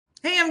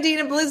Hey, I'm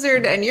Dina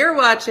Blizzard, and you're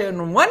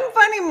watching One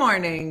Funny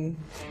Morning.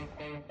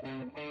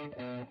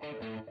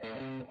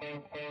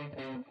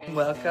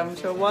 Welcome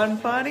to One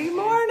Funny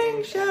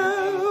Morning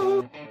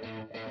Show.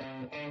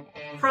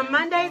 From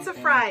Monday to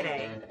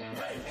Friday.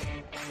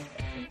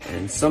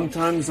 And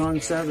sometimes on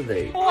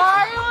Saturday.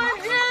 Why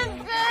would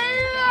you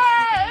say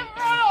that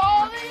for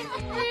all these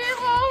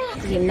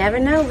people? You never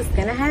know what's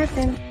gonna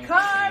happen.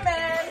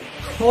 Carmen.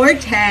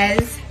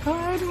 Cortez.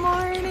 Good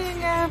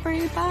morning,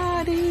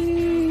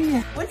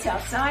 everybody. What's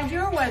outside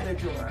your weather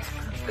drawer?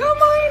 Good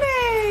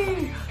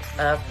morning.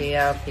 Uppy,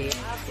 everybody.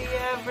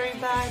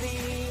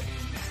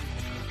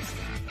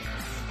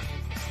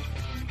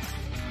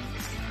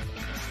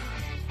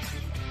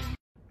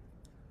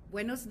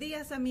 Buenos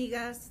dias,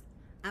 amigas.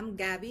 I'm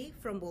Gabby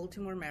from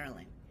Baltimore,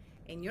 Maryland,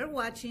 and you're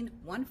watching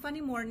One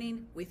Funny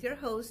Morning with your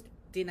host,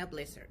 Dina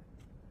Blizzard.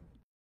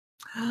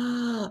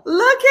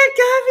 Look at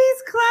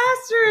Gabby's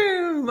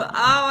classroom. Oh,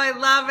 I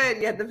love it.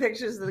 You have the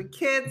pictures of the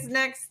kids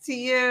next to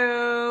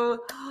you.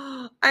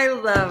 I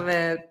love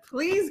it.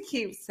 Please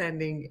keep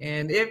sending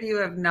in. If you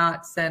have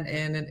not sent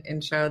in an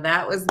intro,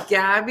 that was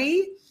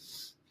Gabby,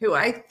 who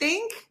I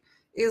think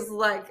is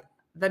like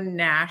the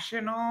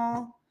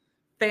national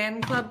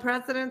fan club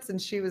president,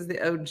 and she was the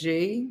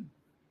OG.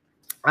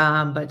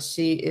 But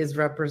she is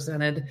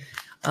representative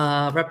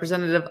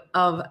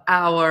of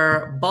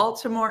our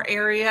Baltimore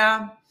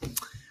area.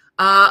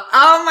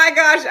 Oh my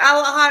gosh,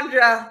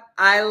 Alejandra,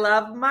 I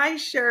love my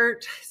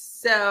shirt.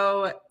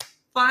 So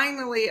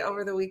finally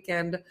over the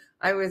weekend,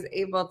 I was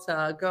able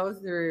to go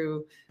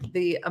through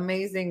the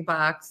amazing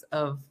box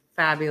of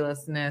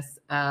fabulousness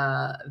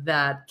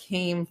that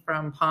came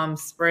from Palm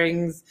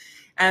Springs.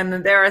 And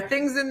there are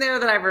things in there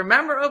that I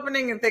remember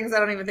opening and things I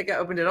don't even think I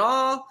opened at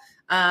all.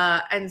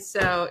 And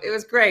so it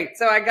was great.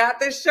 So I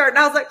got this shirt and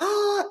I was like,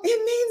 oh,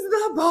 it means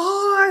the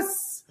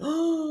boss.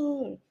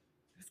 Oh,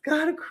 it's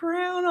got a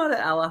crown on it.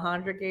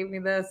 Alejandra gave me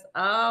this.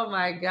 Oh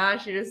my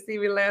gosh. You just see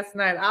me last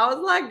night. I was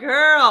like,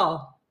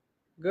 girl.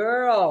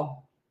 The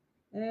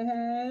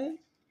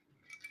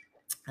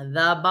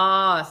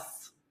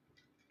boss.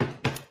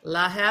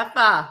 La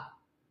Jefa.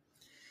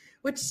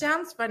 Which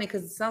sounds funny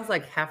because it sounds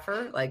like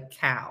heifer, like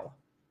cow.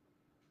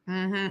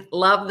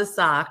 Love the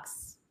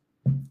socks.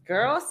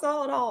 Girl,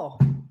 saw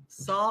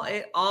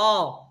it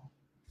all.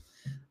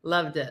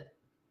 Loved it.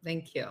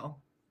 Thank you.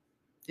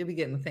 You'll be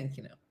getting a thank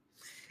you note.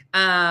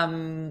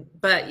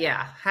 But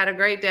yeah, had a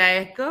great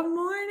day. Good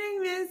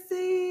morning,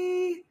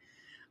 Missy.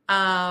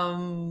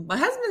 My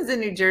husband's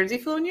in New Jersey.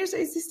 Flew in here, so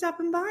is he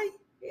stopping by,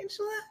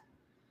 Angela?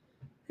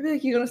 I'd be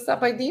like, you gonna stop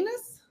by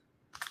Dina's?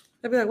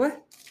 I'd be like,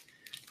 what?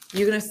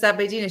 You're gonna stop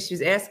by Dina's? She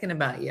was asking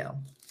about you.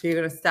 So you're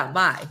gonna stop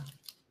by.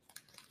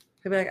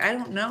 I'd be like, I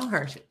don't know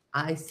her.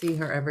 I see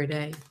her every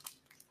day.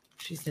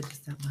 She said to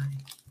stop by.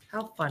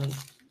 How funny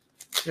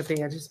should it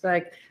be? I just be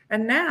like,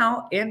 and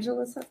now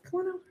Angela's up. Come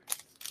on over.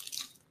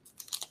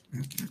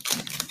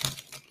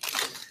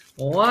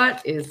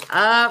 What is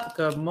up?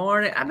 Good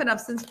morning. I've been up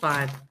since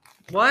 5.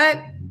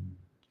 What?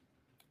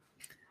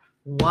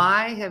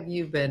 Why have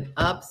you been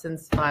up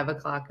since 5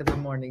 o'clock in the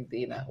morning,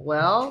 Dina?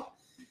 Well,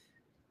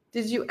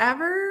 did you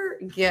ever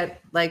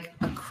get like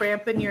a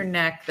cramp in your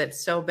neck that's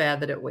so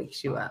bad that it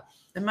wakes you up?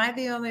 Am I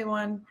the only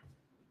one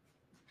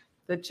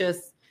that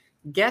just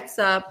gets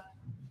up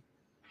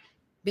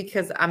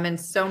because I'm in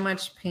so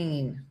much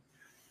pain?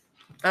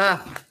 I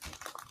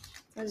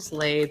just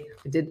laid.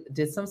 I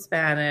did some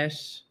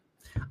Spanish.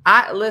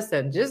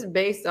 Listen, just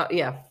based on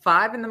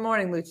 5 in the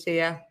morning,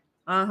 Lucia.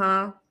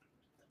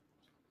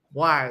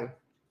 Why?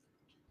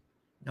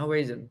 No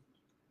reason.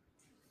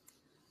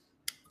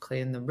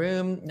 Clean the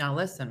room. Now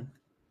listen,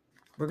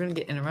 we're gonna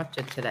get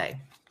interrupted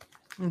today.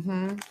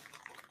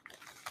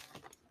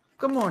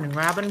 Good morning,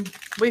 Robin.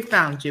 We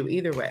found you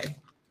either way.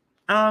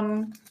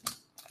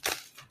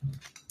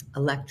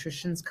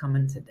 Electrician's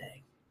coming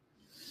today.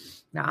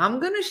 Now I'm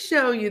going to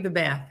show you the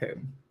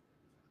bathroom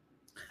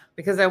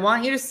because I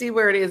want you to see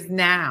where it is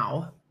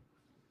now,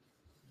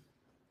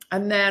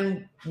 and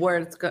then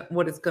what it's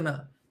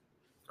gonna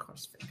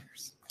cross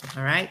fingers.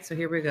 All right. So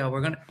here we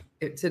go.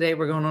 Today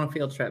we're going on a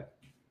field trip.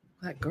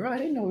 Like, girl, I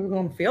didn't know we were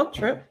going on a field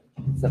trip.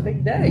 It's a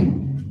big day.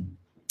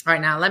 All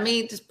right. Now let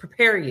me just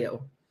prepare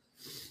you.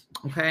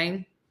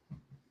 Okay.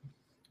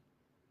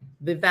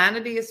 The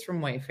vanity is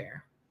from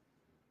Wayfair.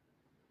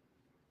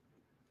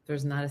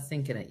 There's not a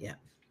sink in it yet.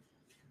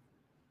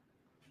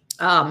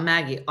 Oh,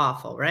 Maggie,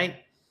 awful,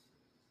 right?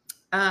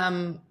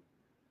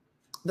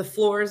 The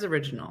floor is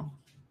original.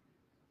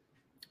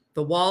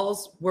 The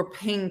walls were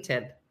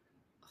painted.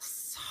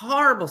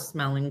 Horrible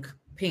smelling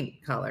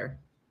pink color,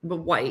 but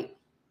white.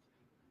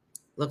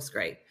 Looks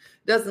great.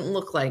 Doesn't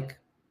look like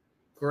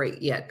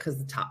great yet because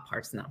the top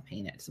part's not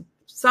painted. So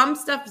some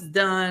stuff is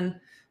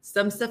done.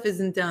 Some stuff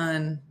isn't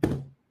done.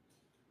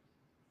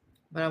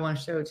 But I want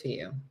to show it to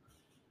you.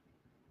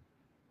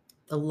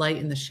 The light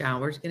in the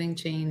shower is getting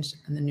changed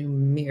and the new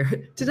mirror.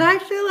 Did I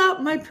fill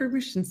out my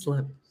permission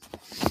slip?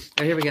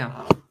 Oh, here we go.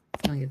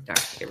 It's going to get dark.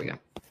 Here we go.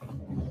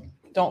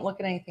 Don't look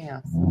at anything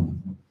else.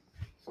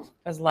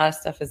 Because a lot of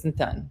stuff isn't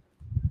done.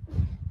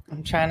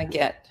 I'm trying to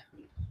get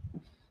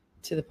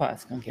to the pot.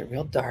 It's going to get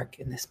real dark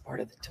in this part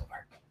of the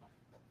door.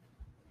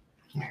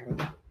 Here we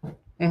go.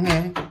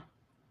 Mm-hmm.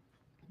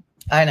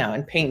 I know,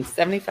 and paint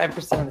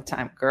 75% of the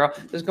time, girl.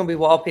 There's going to be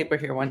wallpaper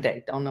here one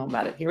day. Don't know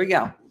about it. Here we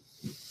go.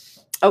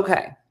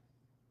 Okay.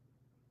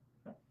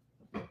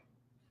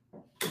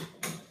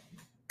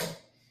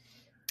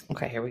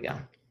 Okay, here we go.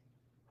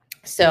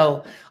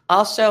 So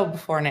I'll show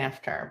before and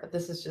after, but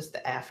this is just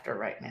the after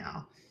right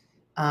now.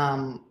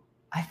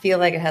 I feel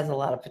like it has a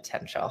lot of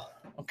potential.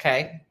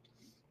 Okay,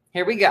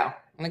 here we go.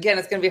 And again,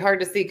 it's going to be hard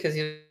to see because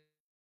you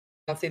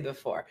don't see the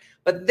before.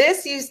 But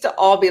this used to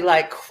all be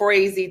like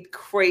crazy,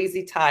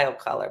 crazy tile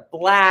color.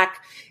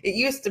 Black. It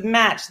used to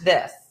match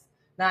this.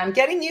 Now I'm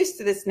getting used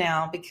to this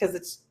now because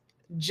it's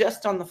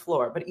just on the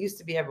floor, but it used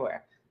to be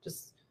everywhere.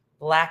 Just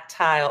black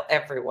tile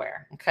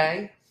everywhere.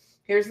 Okay.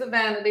 Here's the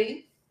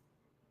vanity,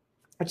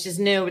 which is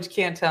new, but you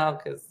can't tell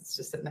because it's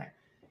just in there.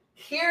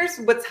 Here's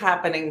what's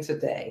happening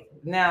today.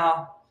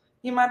 Now,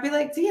 you might be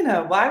like,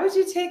 Dina, why would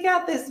you take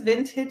out this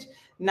vintage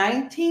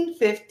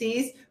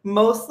 1950s,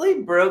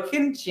 mostly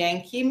broken,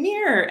 janky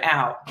mirror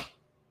out?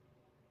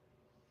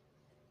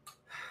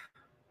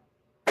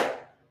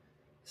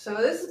 So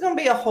this is going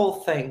to be a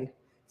whole thing.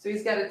 So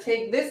he's got to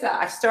take this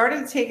out. I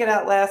started to take it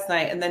out last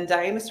night, and then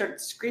Diana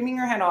started screaming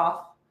her head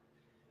off.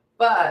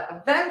 But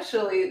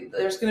eventually,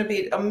 there's going to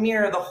be a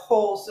mirror the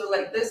whole. So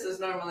like this is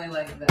normally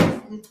like this.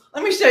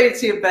 Let me show you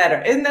to you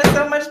better. Isn't that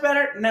so much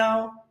better?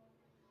 No.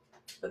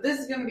 But this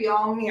is going to be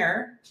all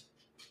mirror.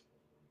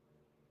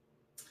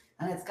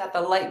 And it's got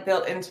the light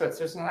built into it. So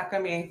there's not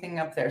going to be anything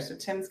up there. So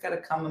Tim's got to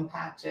come and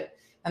patch it.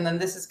 And then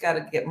this has got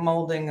to get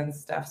molding and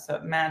stuff so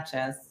it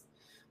matches.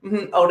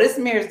 Mm-hmm. Oh, this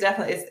mirror is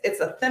definitely,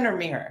 it's a thinner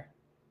mirror.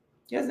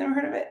 You guys never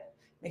heard of it?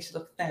 Makes it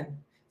look thin.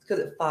 It's because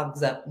it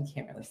fogs up and you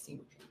can't really see.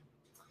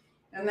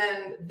 And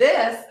then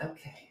this,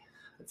 okay,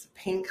 it's a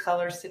paint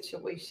color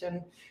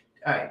situation.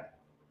 All right.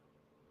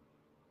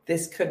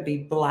 This could be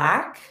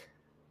black.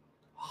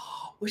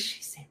 Oh, would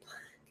she say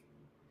black?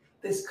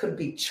 This could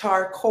be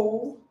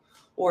charcoal,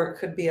 or it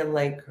could be a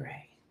light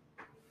gray.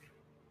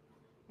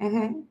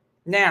 Mm-hmm.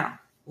 Now,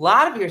 a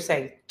lot of you are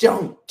saying,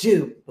 don't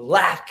do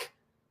black.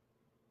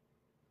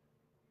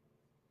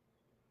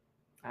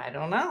 I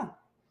don't know.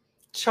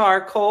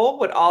 Charcoal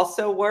would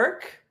also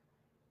work.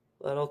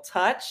 Little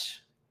touch.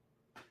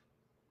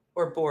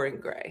 Or boring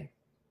gray.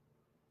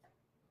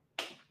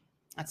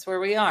 That's where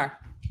we are.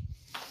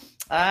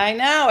 I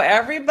know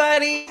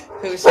everybody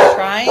who's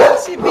trying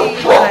to be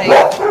like,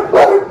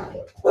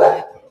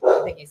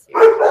 I think he's here.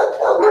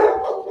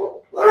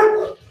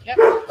 Yep.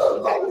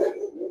 Okay.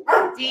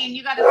 Dean,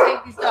 you got to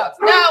take these dogs.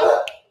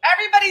 No,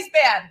 everybody's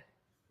bad.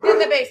 In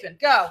the basement.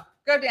 Go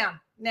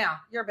down. Now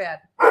you're bad.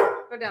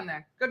 Go down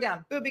there. Go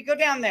down. Booby, go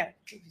down there.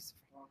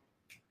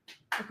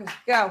 Okay,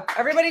 go.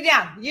 Everybody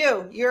down.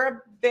 You're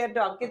a bad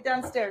dog. Get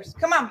downstairs.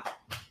 Come on.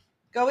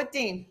 Go with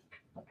Dean.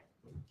 Go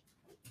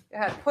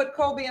ahead. Put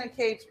Colby in a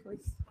cage,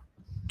 please.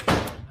 Okay,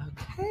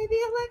 the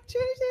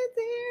electrician's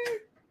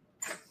here.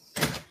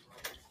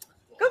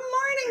 Good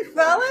morning,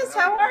 fellas.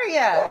 How are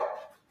you?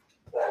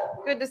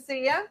 Good to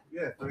see you.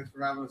 Yeah, thanks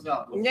for having us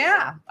out.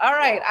 Yeah. All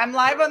right. I'm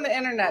live on the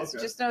internet, so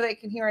Okay. just know they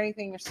can hear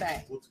anything you're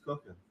saying. What's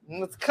cooking?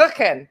 What's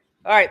cooking?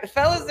 All right. The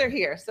fellas are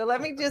here. So let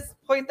me just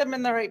point them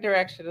in the right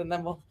direction, and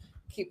then we'll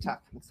keep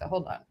talking. So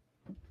hold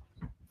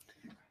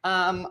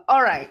on.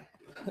 All right.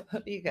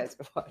 You guys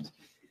go watch.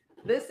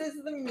 This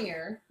is the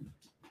mirror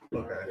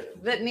Okay.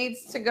 that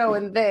needs to go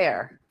in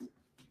there. And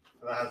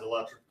that has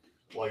electric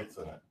lights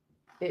in it.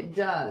 It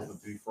does.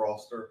 With the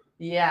defroster.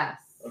 Yes.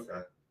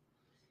 Okay.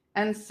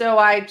 And so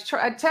I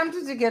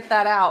attempted to get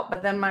that out,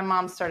 but then my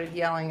mom started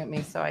yelling at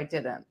me, so I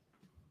didn't.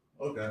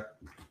 Okay.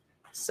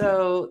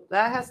 So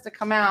that has to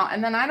come out.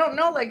 And then I don't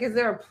know, like, is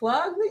there a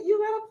plug that you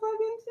got to plug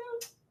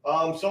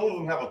into? Some of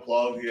them have a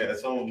plug. Yeah.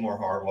 Some of them are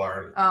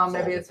hardwired. Oh, Some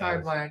maybe of it's the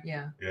times. hardwired.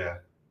 Yeah. Yeah.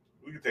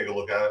 We can take a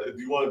look at it.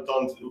 Do you want it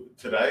done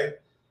today?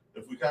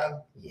 If we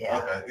can? Yeah.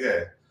 Okay.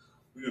 Yeah.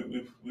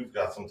 We've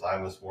got some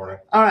time this morning.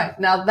 All right.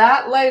 Now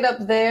that light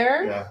up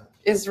there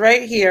is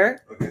right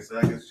here. Okay. So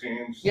that gets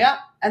changed. Yep.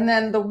 And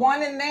then the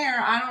one in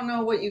there, I don't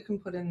know what you can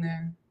put in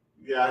there.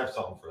 Yeah. I have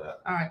something for that.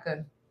 All right.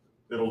 Good.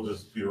 It'll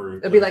just be a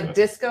It'll be like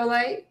disco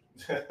light.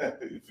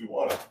 if you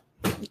want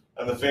it.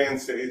 And the fan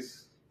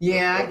stays.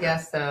 Yeah, Okay. I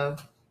guess so.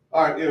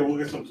 All right, yeah, we'll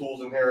get some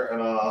tools in here,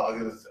 and I'll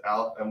get this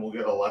out, and we'll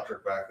get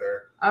electric back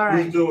there. All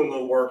right. Who's doing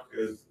the work?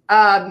 Is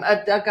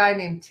A guy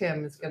named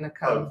Tim is going to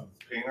come.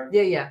 painter?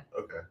 Yeah.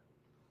 Okay.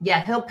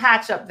 Yeah, he'll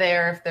patch up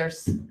there if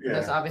there's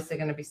obviously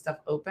going to be stuff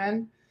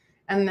open,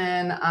 and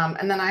then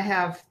I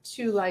have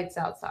 2 lights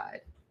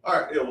outside. All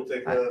right, yeah, we'll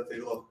take a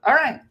look. All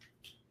right.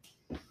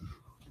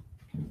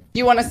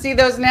 You want to see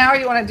those now, or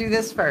you want to do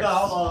this first? No,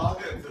 I'll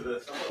get into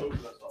this. I'm gonna open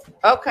this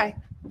up. Okay.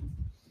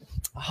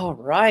 All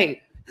right.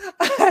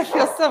 I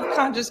feel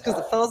self-conscious because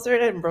the fellas are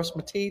in it and brush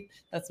my teeth.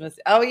 That's messy.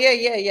 Oh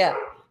yeah.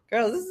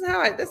 Girl, this is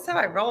how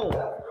I roll.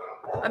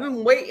 I've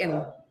been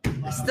waiting.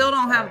 I still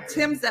don't have.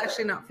 Tim's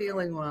actually not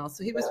feeling well,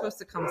 so he was supposed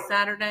to come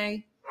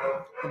Saturday.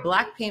 The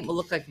black paint will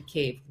look like a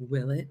cave.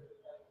 Will it?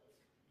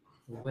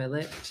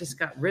 Just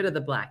got rid of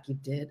the black. You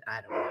did? I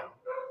don't know.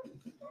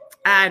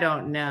 I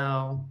don't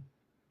know.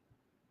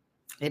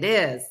 It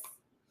is.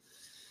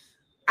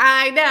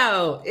 I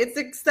know. It's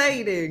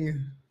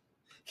exciting.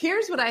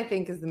 Here's what I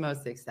think is the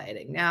most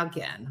exciting. Now,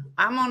 again,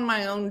 I'm on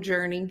my own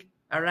journey.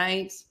 All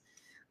right.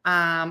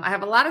 I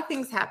have a lot of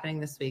things happening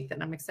this week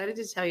that I'm excited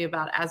to tell you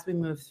about as we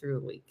move through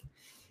a week.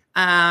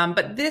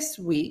 But this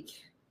week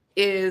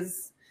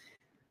is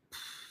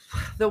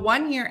the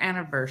 1-year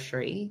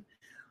anniversary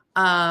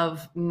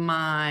of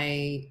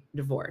my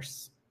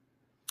divorce.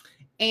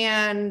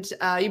 And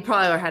you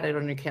probably had it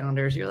on your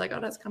calendars. You're like, oh,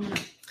 that's coming up.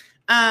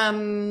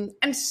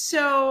 And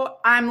so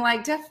I'm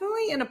like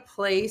definitely in a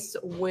place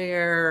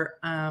where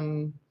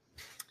I'm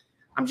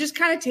just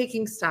kind of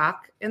taking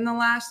stock in the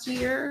last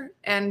year.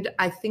 And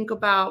I think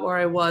about where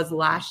I was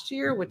last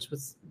year, which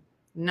was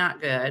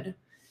not good.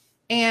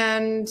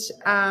 And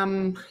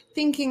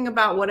thinking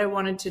about what I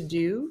wanted to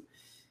do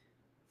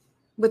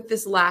with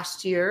this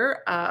last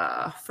year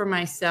for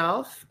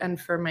myself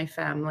and for my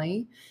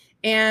family.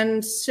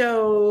 And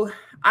so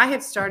I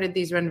had started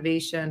these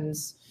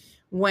renovations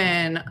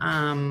when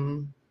I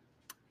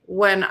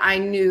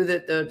knew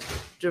that the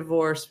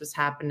divorce was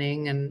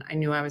happening and I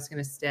knew I was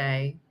going to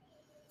stay.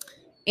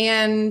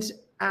 And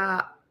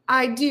I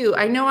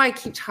know I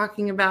keep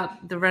talking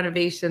about the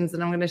renovations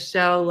and I'm going to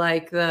show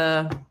like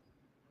the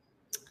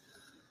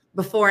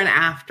before and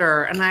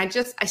after. And I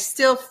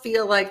still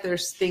feel like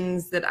there's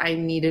things that I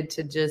needed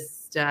to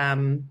just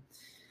kind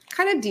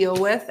of deal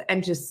with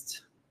and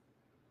just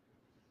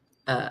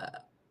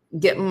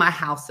get my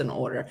house in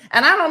order.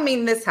 And I don't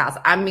mean this house.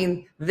 I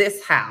mean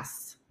this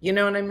house. You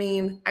know what I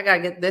mean? I got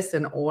to get this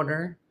in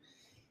order.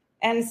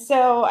 And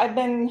so I've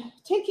been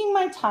taking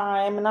my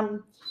time and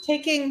I'm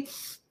taking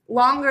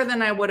longer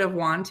than I would have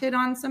wanted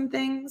on some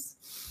things.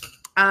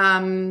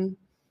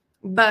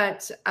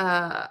 But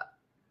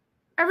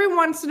every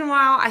once in a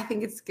while, I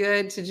think it's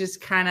good to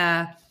just kind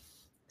of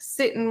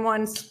sit in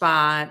one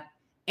spot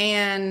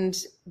and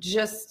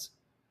just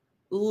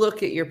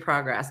look at your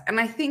progress. And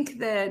I think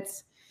that,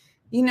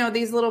 you know,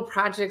 these little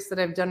projects that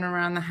I've done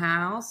around the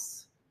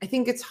house, I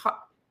think it's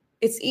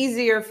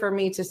easier for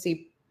me to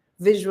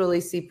visually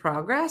see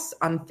progress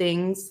on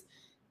things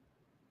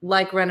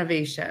like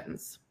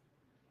renovations.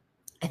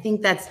 I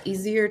think that's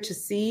easier to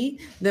see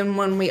than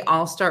when we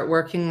all start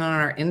working on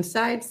our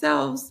inside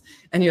selves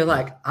and you're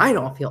like, I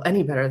don't feel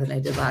any better than I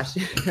did last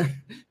year.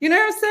 You know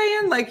what I'm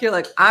saying? Like, you're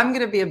like, I'm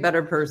going to be a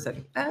better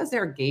person. Is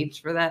there a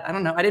gauge for that? I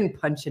don't know. I didn't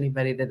punch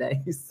anybody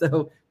today,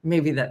 so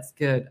maybe that's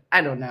good.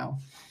 I don't know.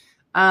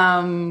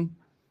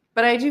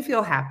 But I do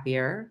feel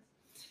happier.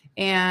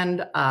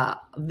 And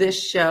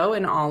this show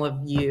and all of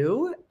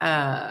you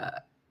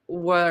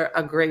were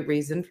a great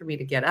reason for me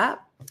to get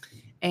up.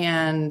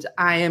 And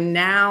I am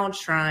now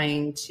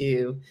trying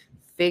to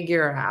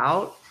figure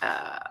out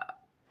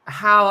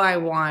how I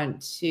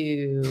want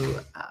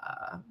to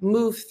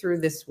move through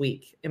this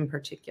week in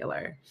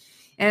particular.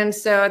 And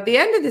so at the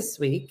end of this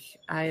week,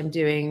 I am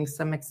doing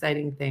some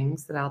exciting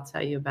things that I'll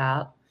tell you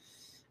about.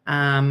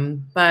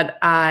 But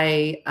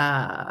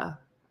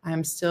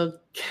I'm still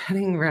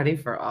getting ready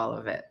for all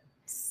of it.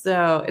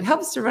 So it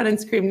helps to run and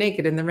scream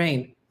naked in the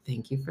rain.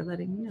 Thank you for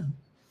letting me know.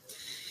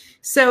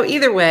 So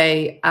either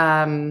way,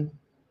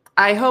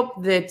 I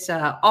hope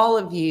that all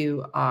of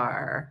you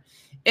are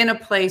in a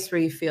place where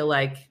you feel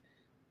like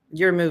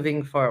you're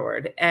moving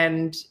forward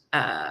and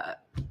that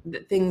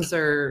things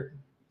are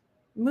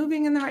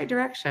moving in the right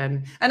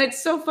direction. And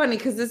it's so funny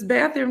because this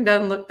bathroom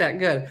doesn't look that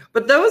good.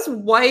 But those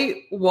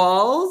white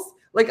walls,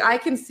 like I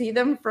can see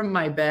them from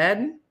my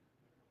bed.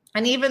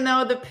 And even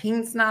though the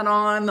paint's not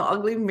on, the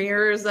ugly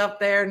mirror's up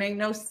there and ain't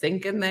no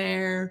sink in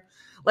there.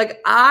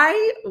 Like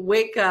I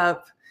wake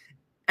up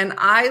and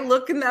I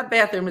look in that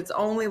bathroom, it's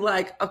only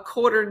like a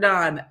quarter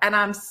done. And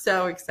I'm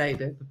so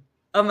excited.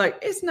 I'm like,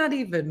 it's not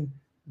even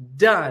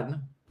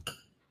done.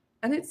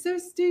 And it's so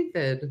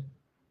stupid.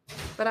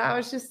 But I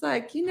was just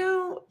like, you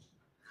know,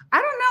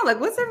 I don't know.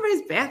 Like, what's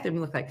everybody's bathroom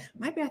look like?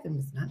 My bathroom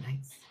is not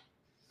nice.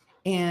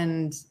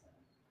 And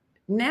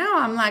now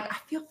I'm like, I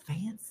feel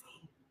fancy.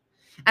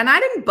 And I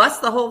didn't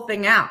bust the whole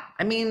thing out.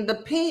 I mean, the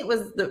paint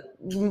was the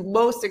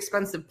most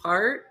expensive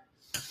part.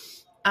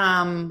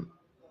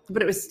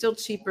 But it was still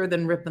cheaper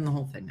than ripping the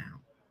whole thing out.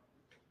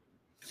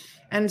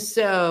 And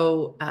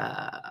so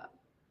I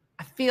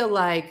feel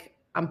like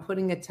I'm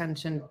putting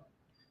attention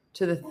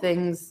to the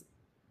things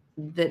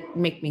that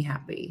make me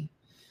happy.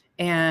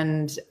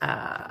 And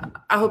I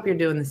hope you're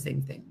doing the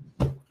same thing.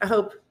 I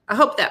hope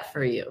that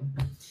for you.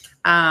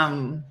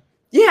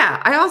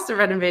 Yeah, I also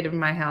renovated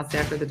my house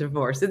after the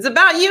divorce. It's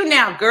about you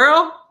now,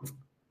 girl.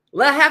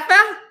 La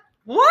jefa?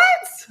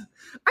 What?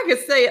 I could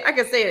say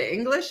it in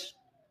English.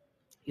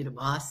 You're the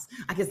boss.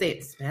 I can say it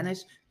in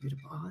Spanish. You're the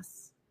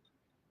boss.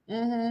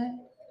 Mm-hmm.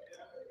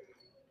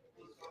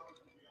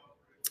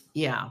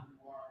 Yeah.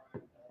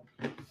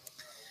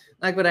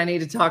 Like what I need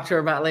to talk to her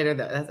about later,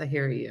 though. That's I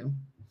hear you.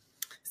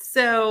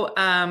 So,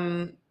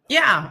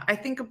 yeah, I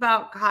think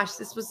about, gosh,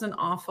 this was an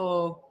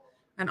awful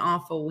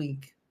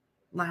week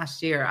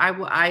last year.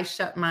 I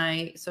shut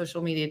my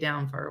social media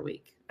down for a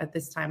week at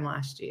this time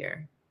last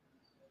year.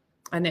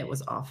 And it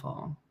was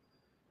awful.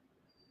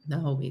 The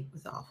whole week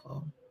was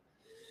awful.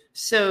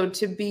 So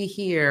to be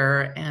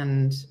here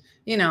and,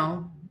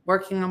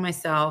 working on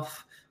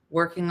myself,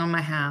 working on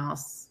my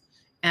house,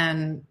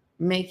 and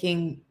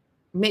making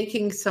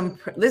some,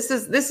 this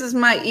is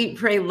my eat,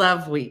 pray,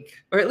 love week,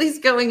 or at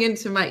least going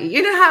into my,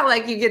 how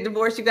like you get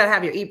divorced, you got to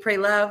have your eat, pray,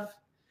 love,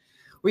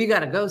 where you got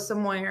to go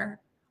somewhere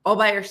all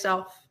by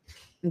yourself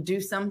and do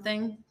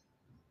something.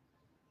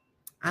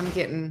 I'm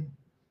getting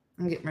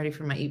ready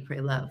for my eat,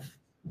 pray, love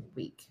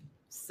week.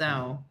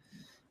 So,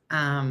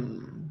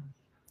 and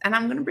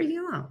I'm going to bring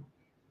you along.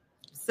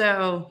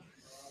 So,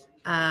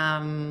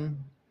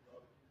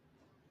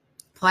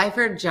 apply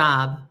for a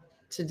job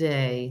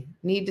today.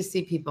 Need to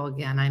see people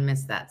again. I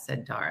miss that,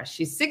 said Dara.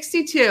 She's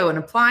 62 and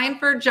applying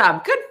for a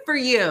job. Good for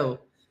you.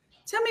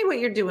 Tell me what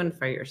you're doing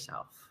for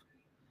yourself.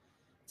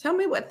 Tell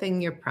me what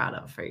thing you're proud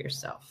of for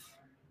yourself.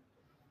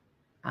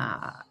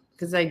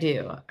 Because I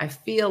do. I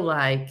feel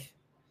like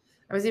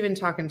I was even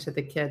talking to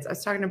the kids. I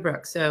was talking to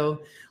Brooke.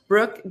 So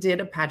Brooke did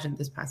a pageant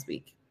this past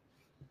weekend.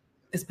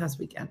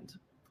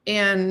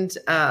 And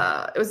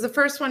it was the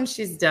first one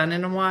she's done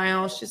in a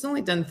while. She's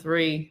only done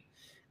 3.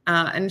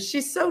 And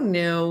she's so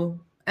new.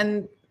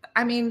 And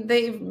I mean,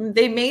 they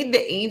made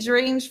the age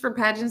range for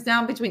pageants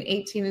now between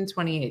 18 and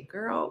 28.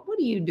 Girl, what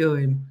are you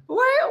doing? What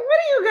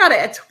do you got?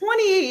 A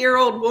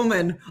 28-year-old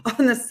woman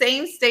on the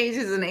same stage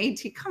as an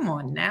 18? Come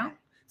on now.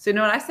 So you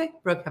know what I say?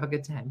 Brooke, have a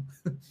good time.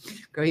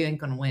 Girl, you ain't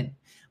going to win.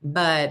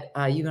 But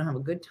you're going to have a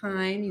good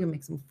time. You're going to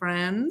make some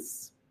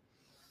friends.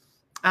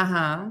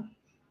 I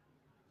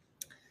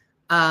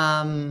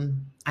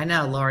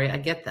know, Lori, I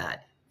get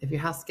that. If your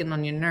house is getting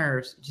on your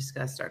nerves, you just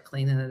got to start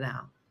cleaning it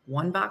out.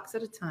 One box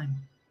at a time.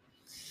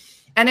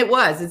 And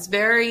it's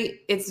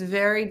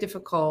very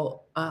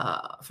difficult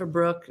for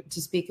Brooke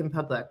to speak in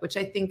public, which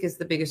I think is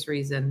the biggest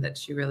reason that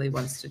she really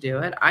wants to do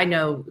it. I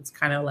know it's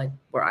kind of like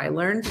where I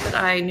learned that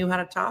I knew how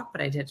to talk,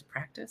 but I did to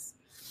practice.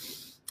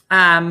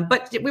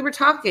 But we were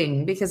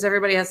talking because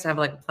everybody has to have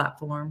like a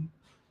platform.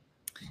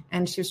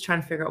 And she was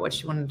trying to figure out what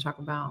she wanted to talk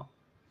about.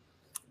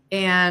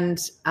 And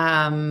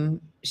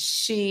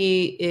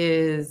she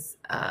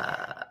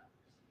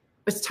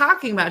was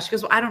talking about, she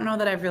goes, well, I don't know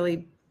that I've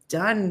really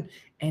done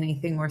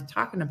anything worth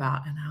talking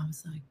about. And I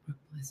was like, Brooke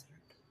Blizzard,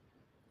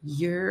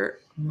 you're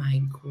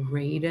my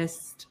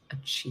greatest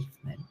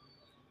achievement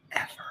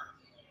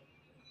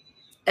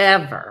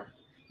ever.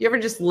 You ever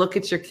just look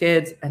at your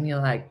kids and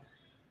you're like,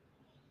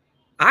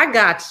 I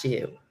got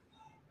you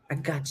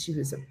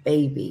as a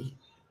baby.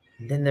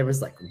 And then there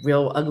was like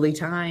real ugly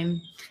time.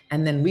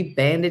 And then we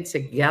banded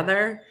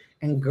together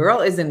and girl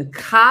is in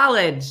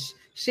college.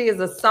 She is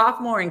a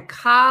sophomore in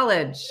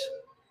college.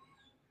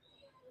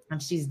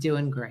 And she's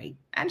doing great.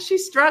 And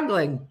she's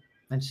struggling.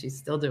 And she's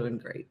still doing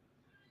great.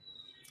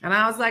 And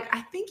I was like,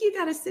 I think you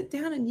got to sit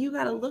down and you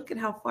got to look at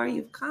how far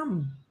you've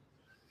come.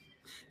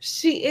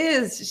 She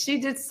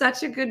did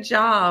such a good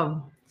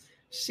job.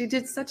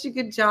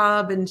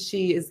 And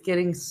she is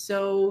getting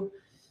so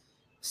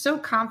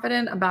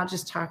confident about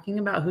just talking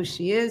about who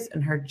she is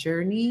and her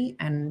journey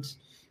and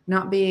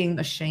not being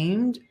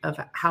ashamed of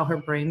how her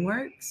brain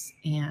works.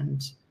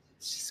 And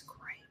it's just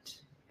great.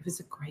 It was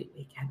a great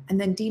weekend. And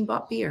then Dean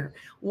bought beer.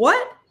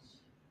 What?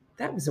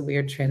 That was a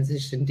weird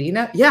transition,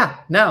 Dina. Yeah,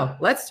 no,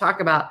 let's talk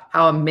about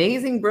how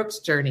amazing Brooke's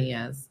journey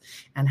is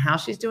and how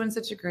she's doing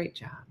such a great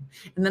job.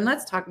 And then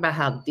let's talk about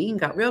how Dean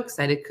got real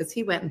excited because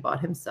he went and bought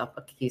himself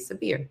a case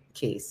of beer.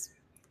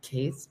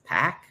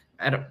 Pack?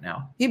 I don't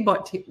know.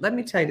 Let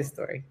me tell you the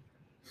story.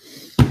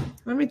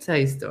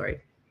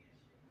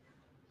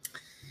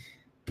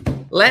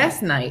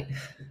 Last night,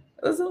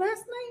 was it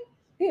last night?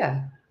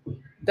 Yeah.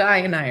 Di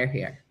and I are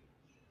here.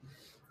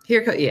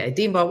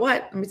 Dean bought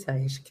what? Let me tell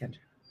you, Kendra.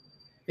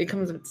 He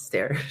comes up the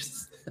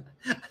stairs.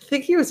 I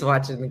think he was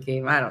watching the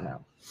game. I don't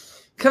know.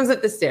 Comes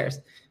up the stairs.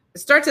 It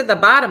starts at the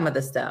bottom of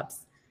the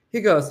steps.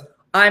 He goes,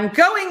 I'm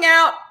going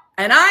out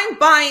and I'm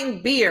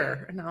buying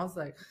beer. And I was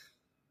like,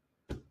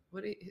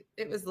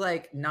 it was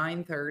like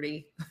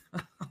 9:30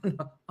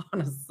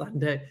 on a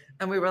Sunday.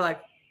 And we were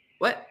like,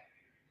 what?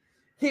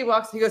 He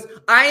goes,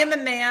 I am a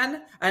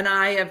man and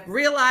I have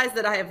realized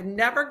that I have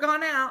never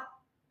gone out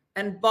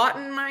and bought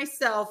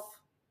myself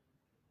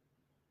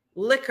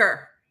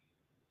liquor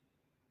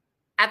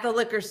at the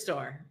liquor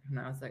store. And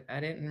I was like, I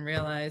didn't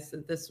realize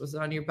that this was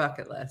on your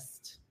bucket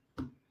list.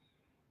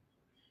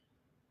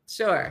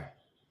 Sure.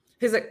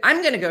 He's like,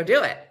 I'm going to go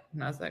do it.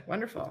 And I was like,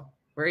 wonderful.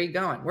 Where are you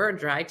going? We're a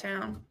dry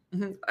town.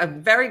 A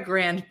very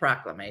grand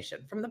proclamation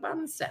from the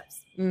bottom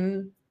steps.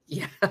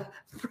 Yeah,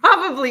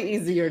 probably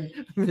easier,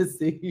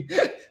 Missy.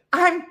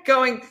 I'm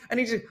going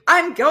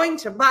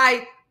to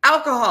buy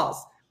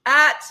alcohols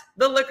at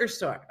the liquor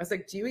store. I was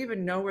like, do you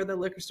even know where the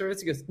liquor store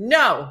is? He goes,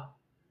 no,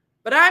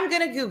 but I'm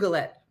going to Google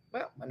it.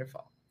 Well,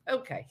 wonderful.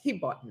 Okay, he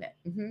bought it.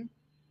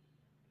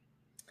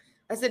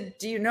 I said,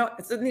 do you know?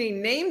 So then he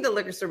named the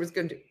liquor store was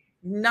going to,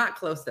 not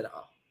close at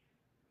all.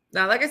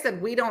 Now, like I said,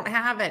 we don't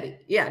have any.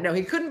 Yeah, no,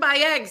 he couldn't buy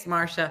eggs,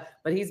 Marsha,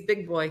 but he's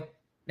big boy.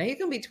 Now he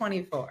can be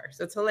 24.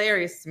 So it's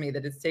hilarious to me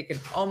that it's taken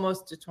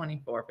almost to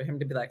 24 for him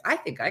to be like, I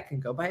think I can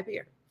go buy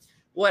beer.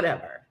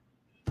 Whatever.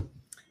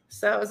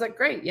 So I was like,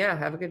 great. Yeah,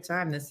 have a good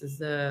time. This is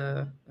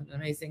an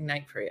amazing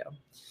night for you.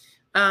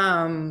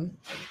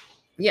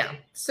 Yeah.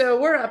 So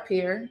we're up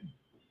here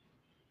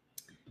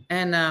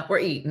and we're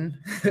eating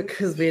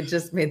because we had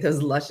just made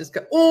those luscious.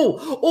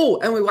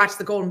 And we watched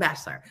The Golden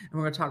Bachelor and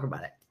we're going to talk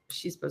about it.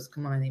 She's supposed to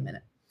come on any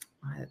minute.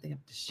 I think I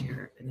have to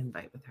share an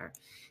invite with her.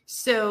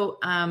 So,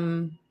 hold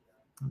on,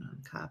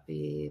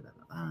 copy. Blah,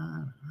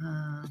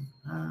 blah,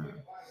 blah.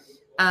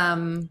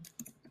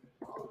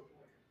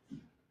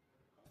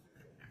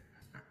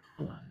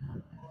 Hold on.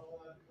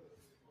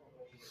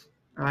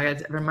 Oh, I got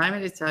to remind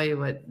me to tell you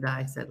what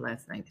I said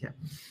last night too.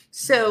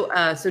 So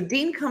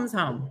Dean comes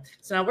home.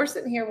 So now we're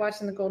sitting here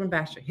watching The Golden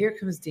Bachelor. Here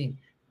comes Dean.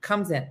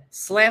 Comes in,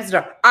 slams the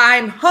door.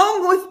 I'm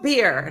home with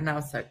beer. And I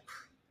was like,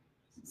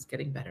 it's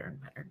getting better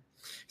and better.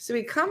 So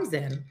he comes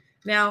in.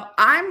 Now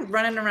I'm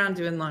running around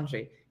doing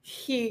laundry.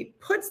 He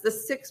puts the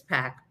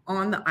 6-pack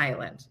on the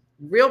island.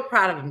 Real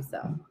proud of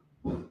himself.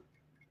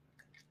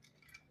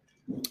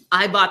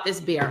 I bought this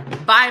beer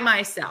by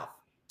myself.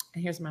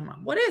 And here's my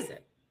mom. What is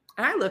it?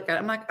 And I look at it.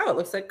 I'm like, oh, it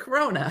looks like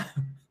Corona.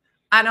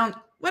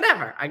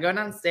 Whatever. I go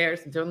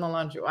downstairs and doing the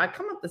laundry. I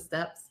come up the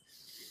steps.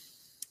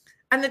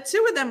 And the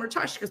two of them are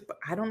talking. She goes, but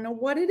I don't know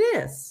what it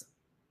is.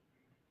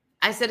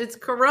 I said, it's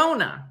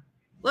Corona.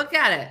 Look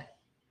at it.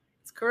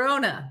 It's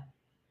Corona.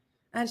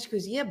 And she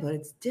goes, yeah, but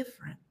it's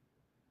different.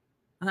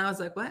 And I was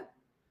like, what?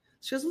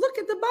 She goes, look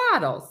at the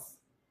bottles.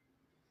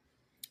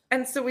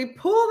 And so we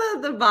pull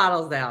the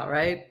bottles out,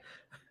 right?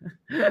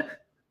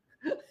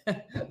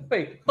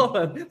 Wait, hold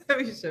on. Let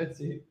me show it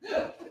to you.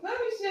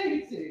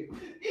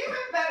 Even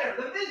better,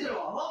 the visual.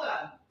 Hold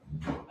on.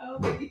 Oh,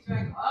 baby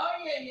drink. Oh,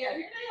 yeah.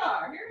 Here they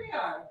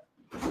are.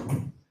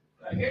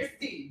 Right, here's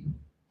Steve.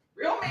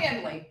 Real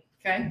manly.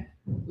 Okay.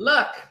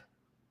 Look.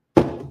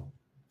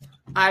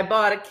 I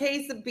bought a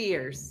case of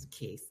beers.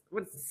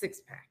 What's the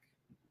 6-pack?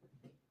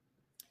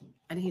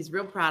 And he's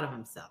real proud of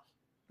himself.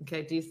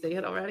 Okay. Do you see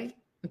it already?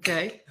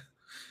 Okay.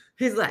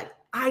 He's like,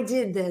 I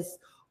did this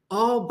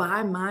all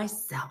by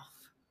myself.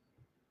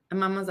 And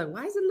Mama's like,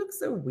 why does it look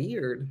so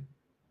weird?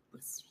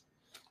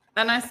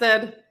 And I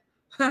said,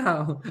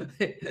 oh,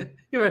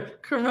 you're a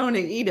Corona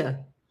eater.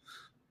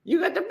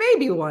 You got the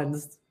baby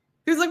ones.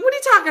 He was like, what are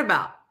you talking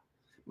about?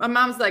 My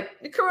mom's like,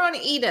 the Corona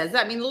eater, does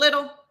that mean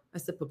little? I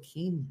said,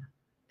 pequeña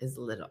is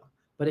little.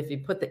 But if you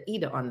put the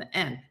eta on the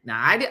end, now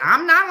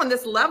I'm not on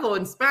this level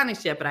in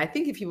Spanish yet, but I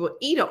think if you put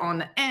eta on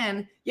the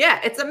end,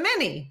 yeah, it's a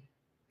mini.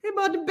 He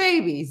bought the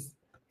babies.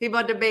 He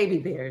bought the baby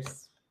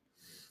bears.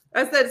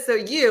 I said, so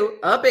you,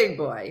 a big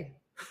boy,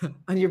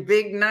 on your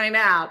big night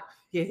out,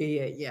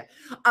 yeah.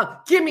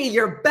 Give me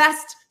your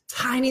best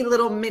tiny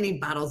little mini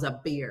bottles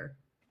of beer.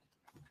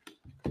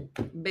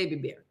 Baby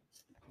beer.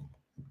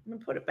 I'm going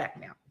to put it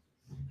back now.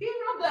 He's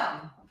real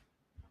dumb.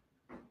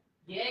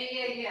 Yeah.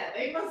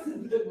 They must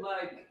have been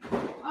like,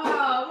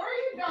 oh, where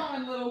are you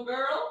going, little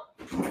girl?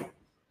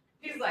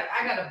 He's like,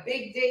 I got a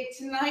big date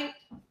tonight.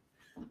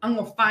 I'm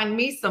going to find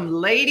me some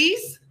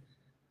ladies.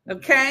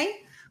 Okay?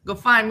 Go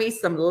find me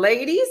some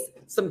ladies,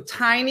 some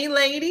tiny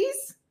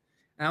ladies.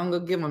 I'm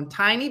going to give them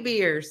tiny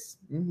beers.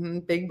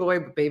 Big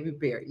boy, baby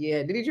beer.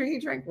 Yeah. Did he drink? He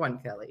drank one,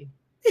 Kelly.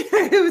 He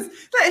didn't want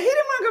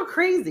to go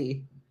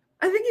crazy.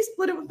 I think he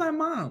split it with my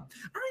mom.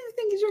 I don't even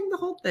think he drank the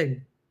whole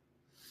thing.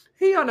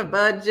 He on a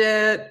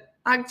budget.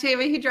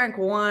 Octavia, he drank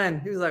one.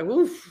 He was like,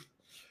 oof,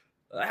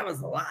 that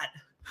was a lot.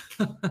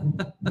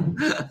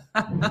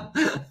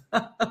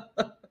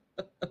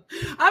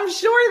 I'm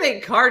sure they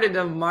carded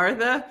him,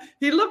 Martha.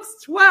 He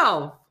looks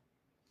 12.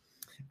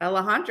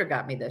 Alejandra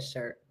got me this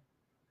shirt,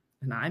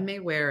 and I may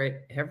wear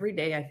it every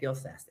day I feel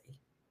sassy.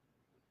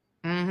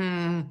 Who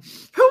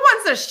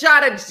wants a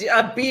shot of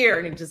a beer?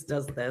 And he just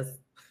does this.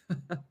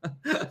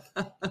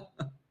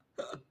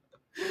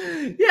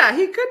 Yeah,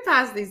 he could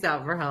pass these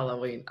out for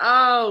Halloween.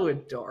 Oh,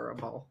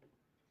 adorable.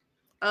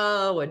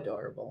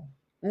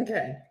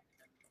 Okay.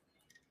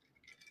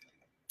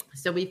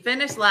 So we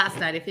finished last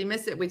night. If you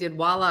missed it, we did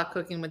Voila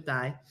Cooking with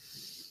Di.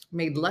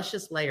 Made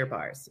luscious layer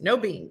bars. No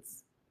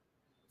beans.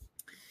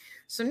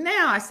 So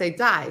now I say,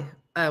 Di,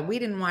 we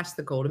didn't watch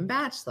The Golden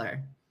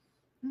Bachelor.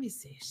 Let me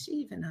see. Is she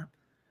even up?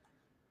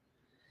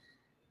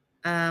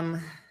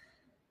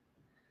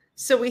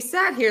 So we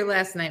sat here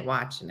last night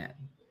watching it.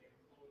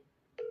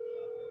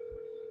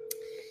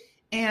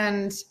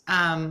 And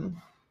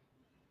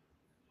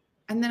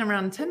then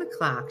around 10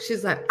 o'clock,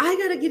 she's like, I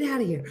got to get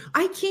out of here.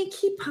 I can't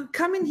keep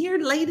coming here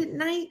late at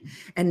night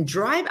and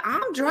drive.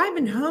 I'm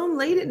driving home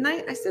late at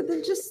night. I said,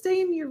 then just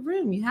stay in your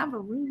room. You have a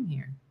room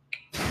here.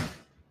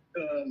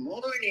 Good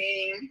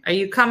morning. Are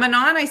you coming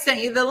on? I sent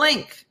you the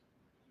link.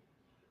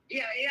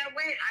 Yeah,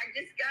 wait. I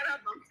just got up.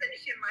 I'm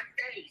finishing my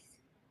face.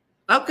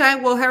 Okay,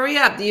 well, hurry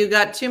up. You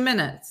got 2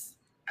 minutes.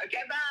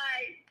 Okay,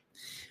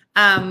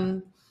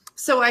 bye.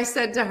 So I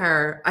said to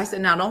her, I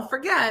said, now don't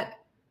forget.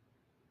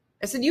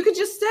 I said, you could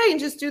just stay and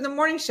just do the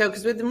morning show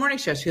because with the morning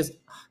show, she goes,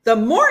 the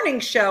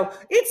morning show,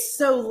 it's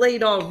so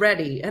late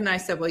already. And I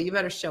said, well, you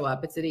better show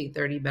up. It's at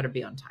 8:30. You better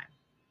be on time.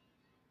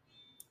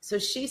 So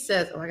she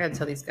says, oh, I got to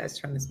tell these guys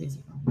to turn this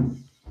music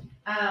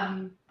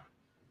on.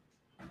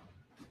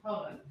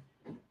 Hold on.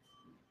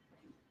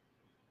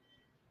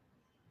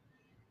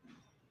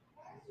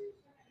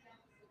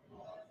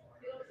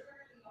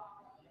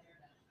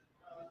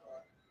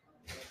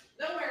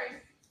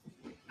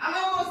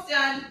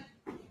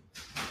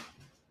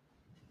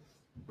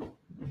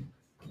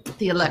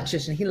 the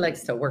electrician, he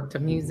likes to work to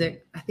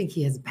music. I think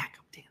he has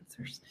backup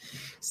dancers.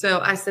 So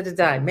I said to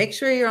Di, make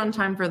sure you're on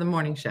time for the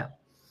morning show.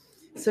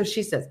 So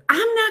she says,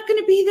 I'm not going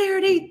to be there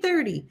at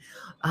 8:30.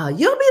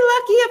 You'll be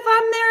lucky if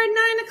I'm there at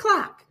 9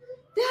 o'clock.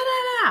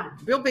 Da-da-da.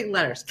 Real big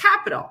letters,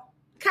 capital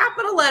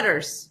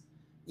letters,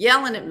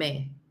 yelling at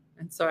me.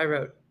 And so I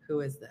wrote, who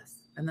is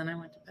this? And then I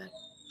went to bed.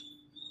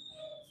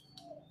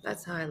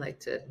 That's how I like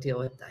to deal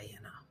with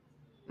Diana.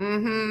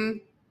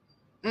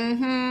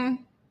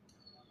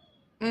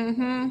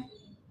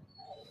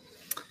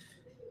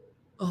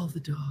 All the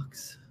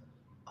dogs.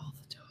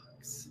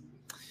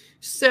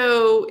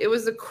 So it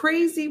was a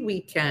crazy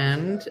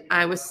weekend.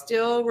 I was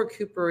still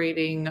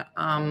recuperating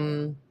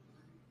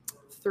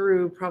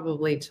through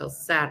probably till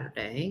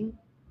Saturday.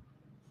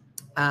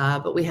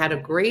 But we had a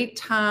great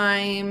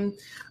time.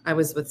 I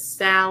was with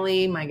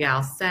Sally, my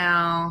gal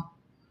Sal.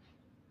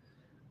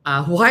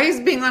 Why is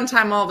being on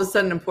time all of a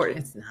sudden important?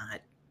 It's not.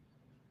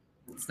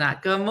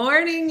 Good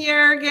morning,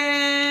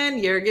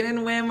 Jurgen. Jurgen and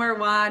Wim are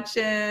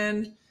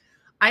watching.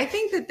 I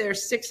think that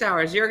there's 6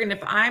 hours. Jurgen, if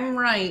I'm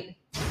right,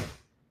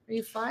 are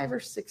you 5 or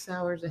 6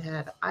 hours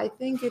ahead? I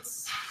think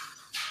it's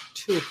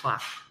 2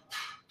 o'clock.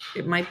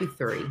 It might be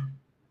 3.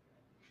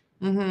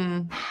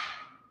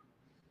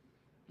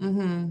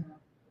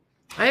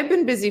 I've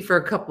been busy for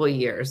a couple of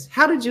years.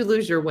 How did you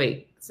lose your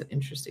weight? It's an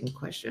interesting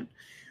question.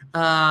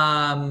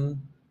 I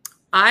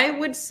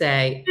would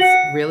say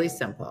it's really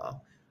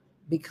simple.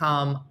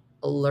 Become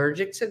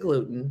allergic to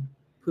gluten,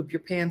 poop your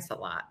pants a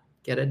lot,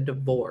 get a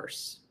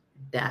divorce,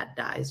 dad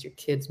dies, your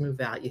kids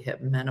move out, you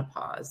hit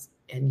menopause,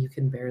 and you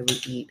can barely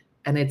eat.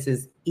 And it's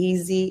as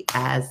easy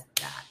as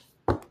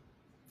that.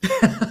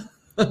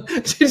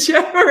 Did you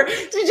ever have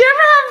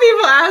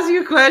people ask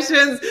you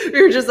questions?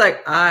 You're just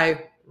like,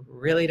 I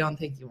really don't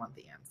think you want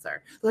the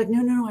answer. They're like,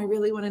 no, I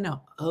really want to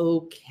know.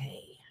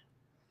 Okay.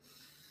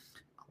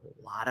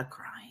 A lot of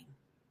crying.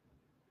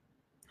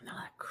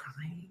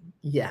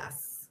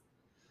 Yes.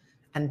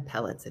 And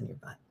pellets in your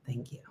butt.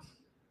 Thank you,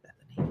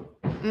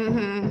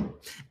 Bethany.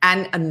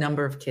 And a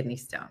number of kidney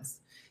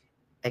stones.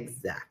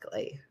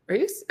 Exactly. Are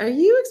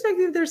you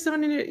expecting that there's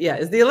someone in your? Yeah.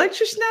 Is the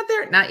electrician out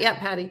there? Not yet,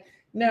 Patty.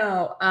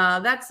 No.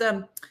 That's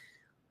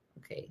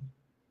okay.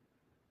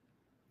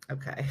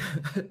 Okay.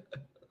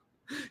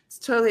 It's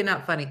totally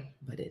not funny,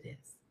 but it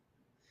is.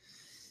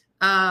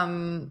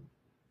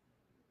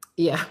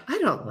 Yeah, I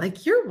don't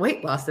like your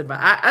weight loss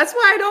advice. That's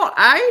why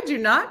I do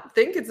not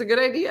think it's a good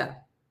idea.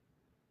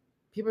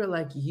 People are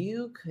like,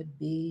 you could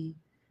be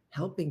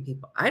helping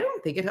people. I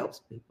don't think it helps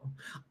people.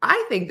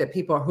 I think that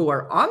people who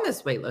are on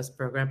this weight loss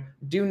program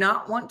do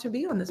not want to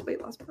be on this weight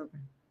loss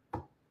program.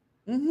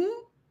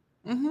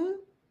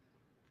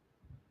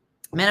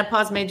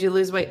 Menopause made you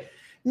lose weight.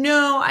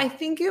 No, I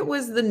think it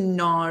was the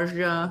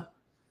nausea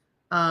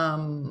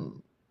because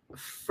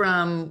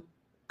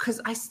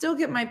I still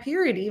get my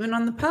period even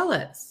on the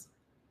pellets.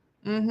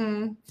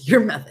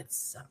 Your method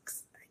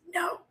sucks. I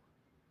know.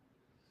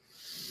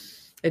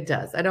 It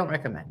does. I don't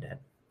recommend it.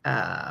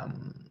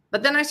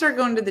 But then I started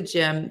going to the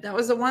gym. That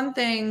was the one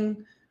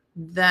thing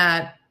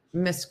that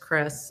Miss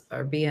Chris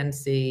or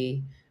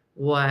BNC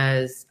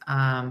was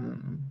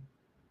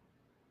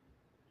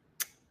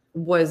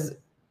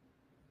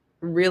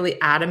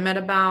really adamant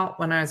about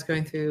when I was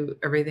going through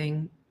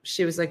everything.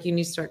 She was like, you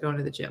need to start going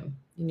to the gym.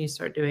 You need to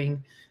start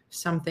doing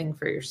something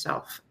for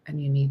yourself.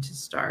 And you need to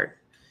start.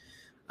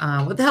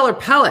 What the hell are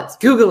pellets?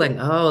 Googling.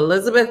 Oh,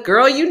 Elizabeth,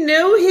 girl, you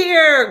new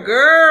here.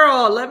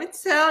 Girl, let me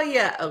tell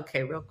you.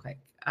 Okay, real quick.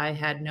 I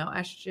had no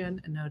estrogen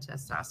and no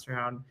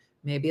testosterone,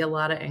 maybe a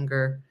lot of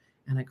anger,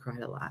 and I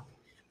cried a lot.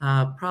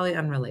 Probably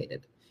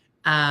unrelated.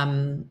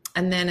 And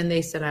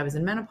they said I was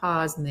in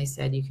menopause, and they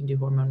said you can do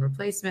hormone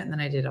replacement. And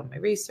then I did all my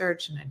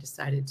research, and I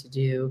decided to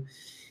do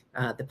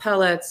the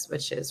pellets,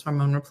 which is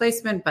hormone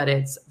replacement, but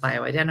it's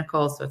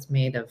bioidentical. So it's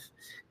made of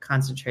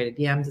concentrated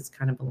yams. It's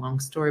kind of a long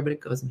story, but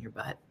it goes in your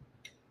butt.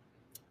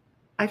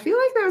 I feel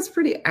like that was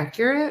pretty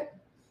accurate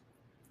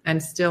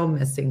and still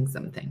missing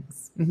some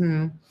things.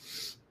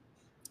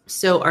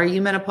 So are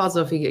you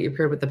menopausal if you get your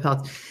period with the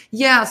pellets?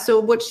 Yeah. So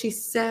what she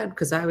said,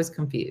 because I was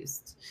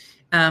confused,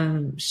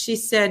 she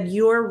said,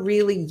 you're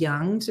really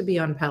young to be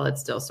on pellets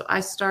still. So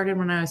I started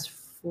when I was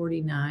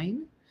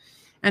 49.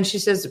 And she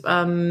says,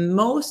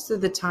 most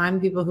of the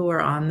time, people who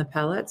are on the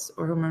pellets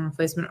or hormone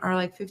replacement are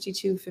like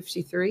 52,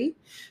 53.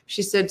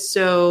 She said,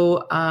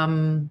 so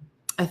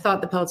I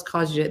thought the pellets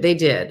caused you. They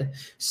did.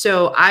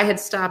 So I had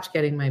stopped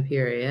getting my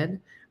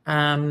period.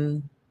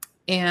 And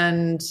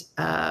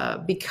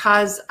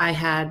because I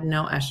had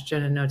no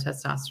estrogen and no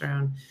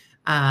testosterone,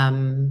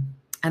 and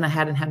I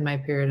hadn't had my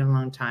period in a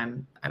long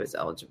time, I was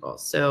eligible.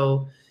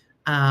 So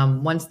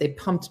once they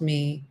pumped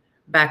me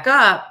back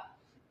up,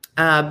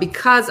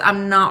 because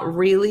I'm not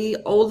really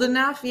old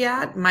enough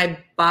yet, my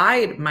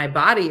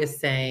body is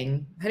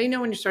saying, how do you know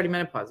when you're starting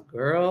menopause?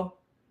 Girl,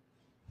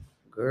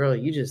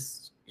 you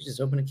just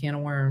open a can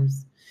of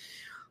worms.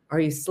 Are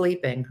you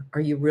sleeping?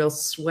 Are you real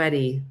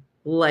sweaty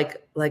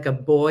like a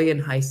boy in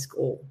high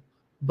school,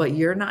 but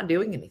you're not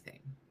doing anything?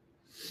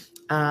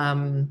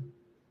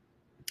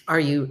 Are Are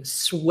you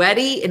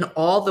sweaty in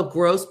all the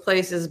gross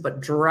places,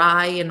 but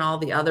dry in all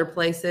the other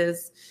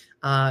places?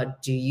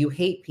 Do you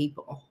hate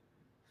people?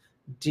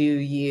 Do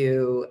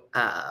you,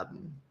 not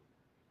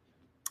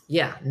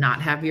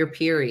have your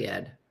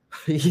period?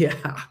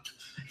 Yeah.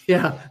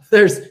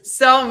 There's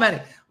so many.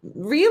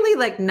 Really,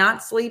 like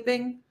not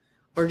sleeping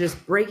or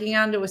just breaking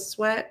out into a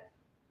sweat?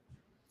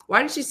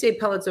 Why did she say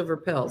pellets over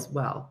pills?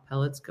 Well,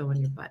 pellets go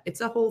in your butt.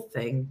 It's a whole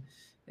thing.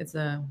 It's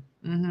a,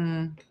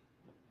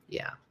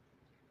 yeah.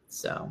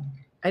 So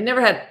I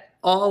never had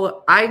all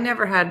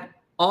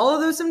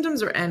of those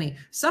symptoms or any.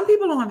 Some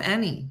people don't have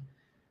any.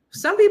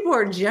 Some people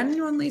are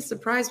genuinely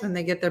surprised when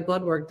they get their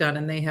blood work done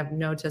and they have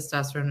no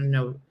testosterone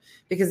and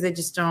because they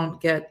just don't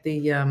get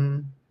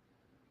the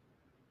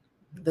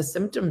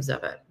symptoms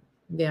of it.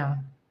 Yeah.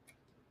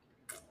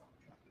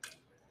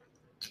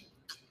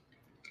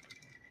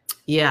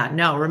 Yeah,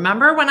 no.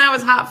 Remember when I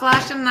was hot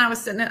flashing and I was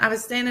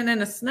standing in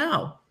the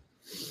snow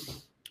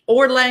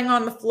or laying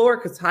on the floor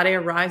because hot air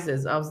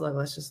rises. I was like,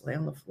 let's just lay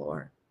on the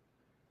floor.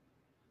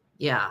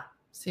 Yeah.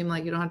 Seem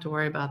like you don't have to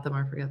worry about them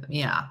or forget them.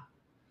 Yeah.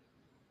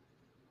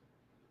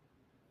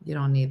 You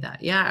don't need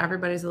that. Yeah.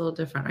 Everybody's a little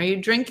different. Are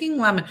you drinking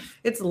lemon?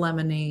 It's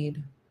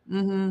lemonade.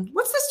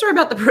 What's the story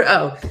about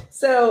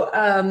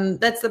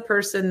that's the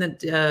person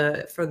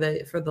that for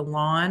the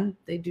lawn,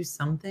 they do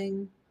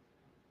something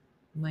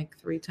like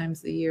 3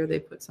 times a year. They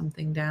put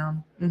something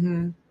down.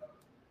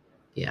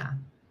 Yeah.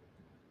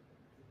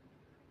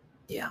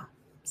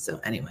 So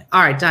anyway,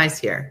 all right, Di's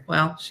here.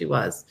 Well, she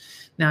was.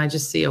 Now I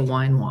just see a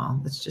wine wall.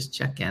 Let's just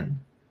check in.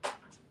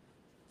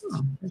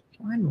 Oh, there's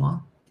a wine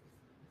wall.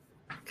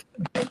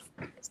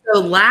 So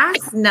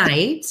last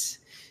night,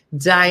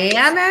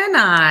 Diana and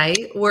I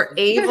were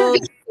able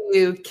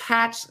to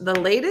catch the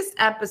latest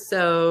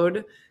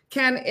episode.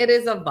 Ken, it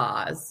is a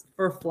vase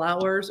for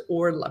flowers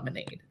or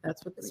lemonade.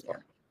 That's what this was.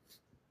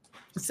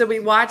 So we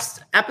watched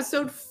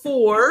episode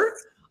 4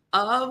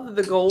 of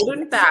The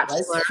Golden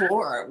Bachelor.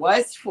 It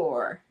was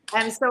 4.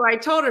 And so I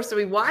told her, so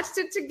we watched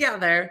it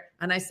together.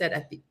 And I said,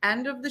 at the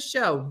end of the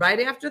show, right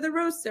after the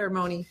rose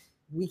ceremony,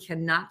 we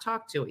cannot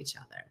talk to each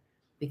other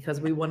because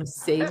we want to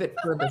save it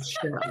for the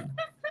show.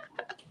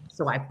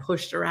 So I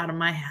pushed her out of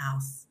my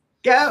house.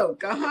 Go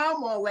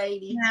home, old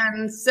lady.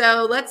 And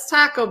so let's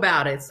talk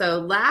about it. So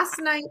last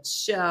night's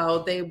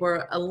show, they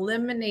were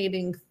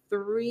eliminating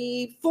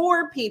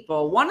 4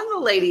 people. One of the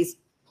ladies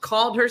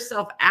called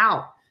herself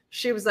out.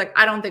 She was like,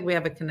 I don't think we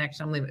have a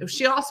connection. I'm leaving.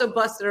 She also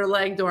busted her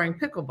leg during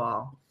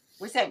pickleball.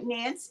 Was that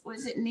Nancy?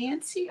 Was it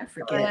Nancy? I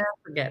forget. I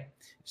forget.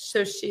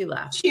 So she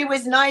left. She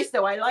was nice,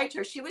 though. I liked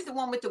her. She was the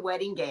one with the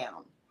wedding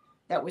gown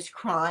that was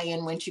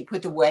crying when she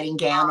put the wedding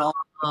gown on.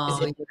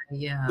 Oh,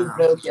 yeah. It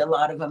evoked a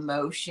lot of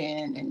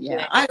emotion. And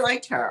yeah, I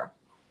liked her.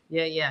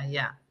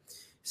 Yeah.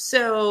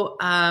 So,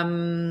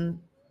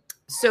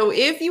 so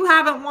if you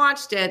haven't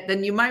watched it,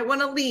 then you might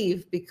want to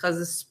leave because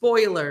of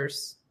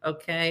spoilers,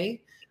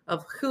 okay,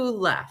 of who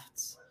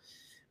left.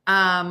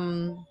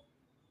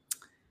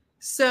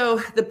 So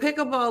the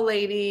pickleball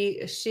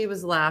lady, she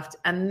was left.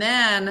 And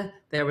then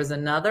there was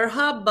another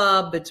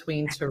hubbub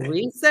between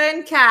Teresa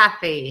and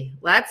Kathy.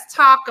 Let's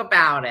talk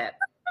about it.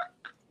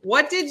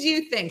 What did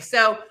you think?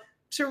 So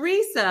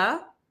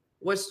Teresa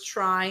was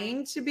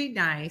trying to be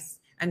nice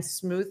and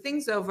smooth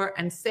things over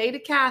and say to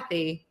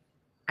Kathy,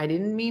 I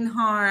didn't mean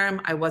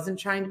harm. I wasn't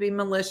trying to be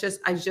malicious.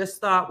 I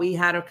just thought we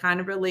had a kind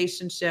of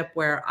relationship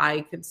where I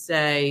could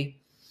say,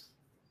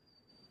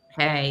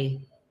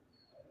 hey,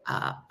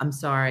 I'm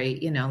sorry,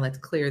 let's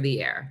clear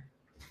the air.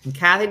 And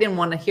Kathy didn't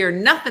want to hear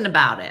nothing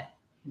about it.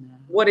 No.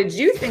 What did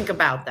you think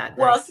about that?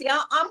 Well, see,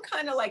 I'm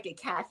kind of like a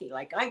Kathy.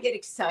 Like, I get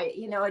excited.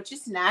 It's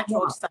just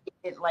natural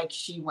excitement. Like,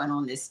 she went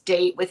on this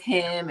date with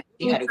him.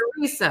 And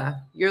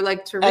Teresa. You're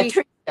like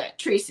Teresa.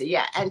 Teresa,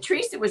 yeah. And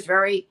Teresa was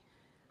very,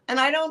 and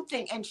I don't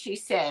think, and she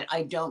said,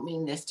 I don't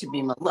mean this to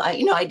be,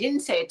 I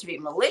didn't say it to be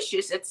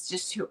malicious. It's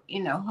just, who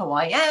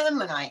I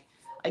am. And I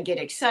get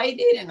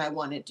excited and I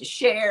wanted to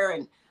share.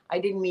 And I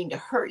didn't mean to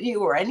hurt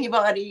you or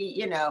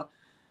anybody,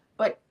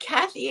 But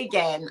Kathy,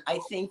 again, I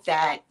think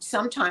that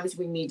sometimes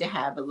we need to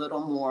have a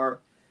little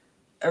more,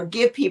 or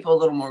give people a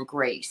little more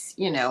grace,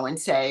 and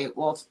say,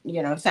 well,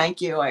 thank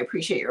you. I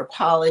appreciate your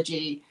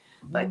apology.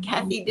 But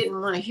Kathy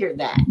didn't want to hear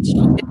that.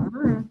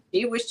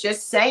 She was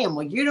just saying,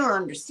 well, you don't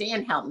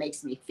understand how it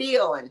makes me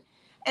feel. And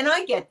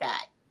I get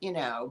that,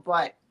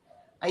 but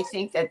I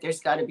think that there's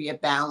got to be a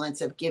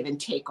balance of give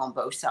and take on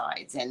both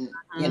sides. And,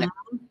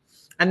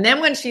 And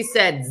then when she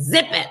said,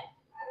 zip it.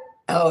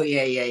 Oh,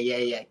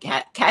 yeah.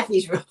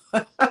 Kathy's real.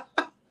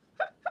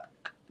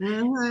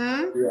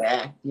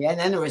 Yeah. And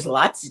then there was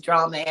lots of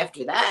drama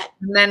after that.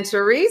 And then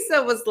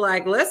Teresa was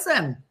like,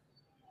 listen,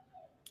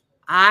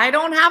 I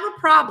don't have a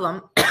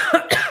problem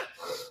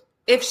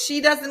if she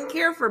doesn't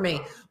care for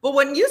me. But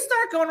when you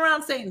start going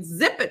around saying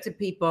zip it to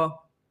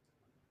people,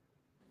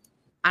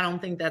 I don't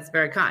think that's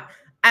very kind.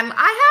 And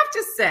I have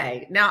to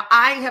say, now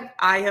I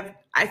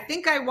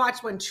think I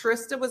watched when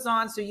Trista was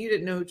on, so you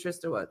didn't know who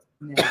Trista was.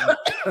 No.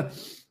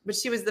 But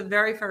she was the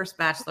very first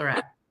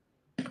Bachelorette.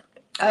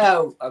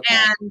 Oh, okay.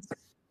 And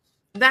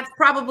that's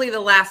probably the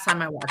last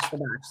time I watched The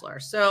Bachelor.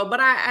 So, but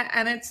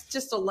and it's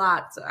just a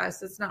lot. So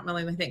it's not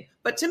really my thing.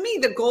 But to me,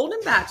 The Golden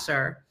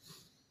Bachelor,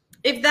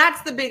 if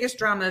that's the biggest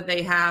drama that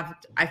they have,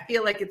 I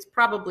feel like it's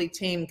probably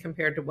tame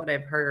compared to what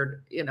I've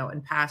heard,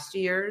 in past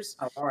years.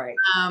 All right.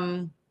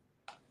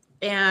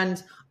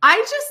 And I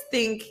just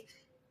think,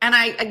 and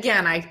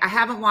I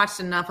haven't watched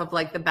enough of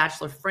like the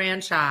Bachelor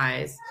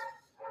franchise,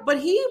 but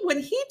when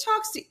he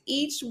talks to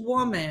each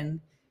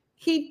woman,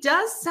 he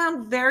does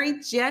sound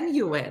very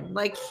genuine.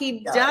 Like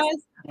he does.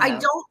 Yeah. I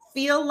don't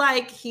feel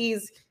like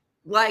he's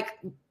like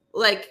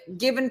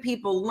giving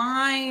people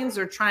lines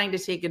or trying to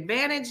take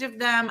advantage of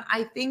them.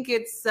 I think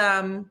it's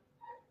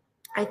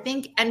I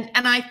think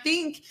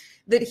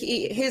that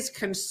his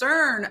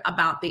concern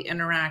about the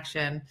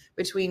interaction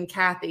between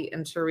Kathy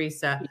and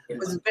Teresa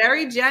was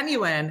very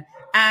genuine,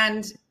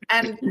 and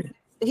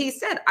he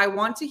said, I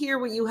want to hear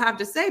what you have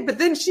to say. But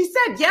then she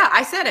said, yeah,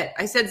 I said it.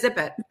 I said, zip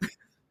it.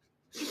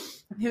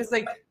 He was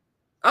like,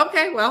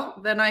 okay, well,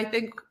 then I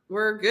think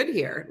we're good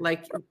here.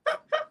 Like,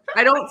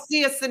 I don't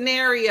see a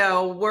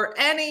scenario where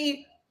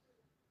any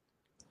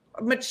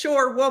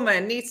mature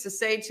woman needs to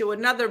say to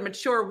another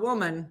mature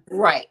woman,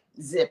 right,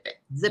 zip it.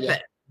 Zip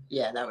it.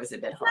 Yeah, that was a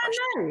bit harsh.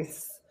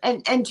 Nice.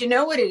 And you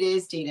know what it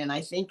is, Dina? And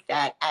I think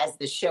that as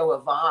the show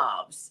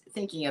evolves,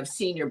 thinking of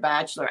Senior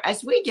Bachelor,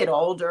 as we get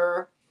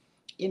older,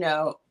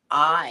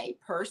 I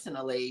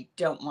personally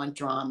don't want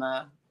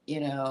drama,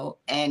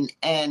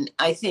 and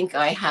I think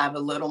I have a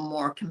little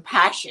more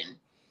compassion,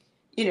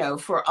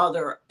 for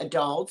other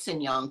adults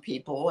and young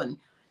people. And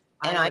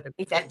I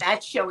think that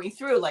that's showing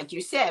through, like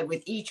you said,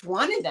 with each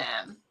one of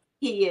them,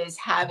 he is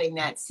having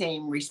that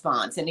same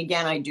response. And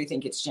again, I do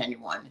think it's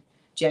genuine.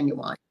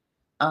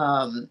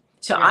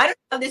 So I don't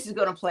know how this is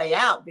going to play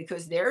out,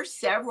 because there's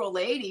several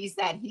ladies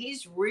that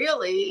he's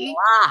really.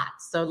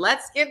 So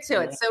let's get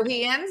to it. So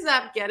he ends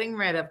up getting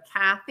rid of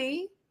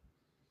Kathy.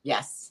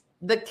 Yes.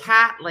 The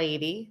cat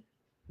lady,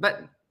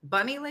 but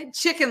bunny lady,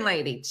 chicken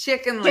lady.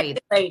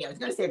 I was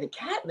going to say the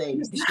cat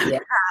lady.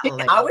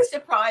 I was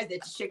surprised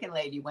that the chicken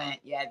lady went.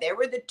 Yeah, there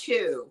were the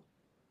two.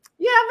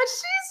 Yeah, but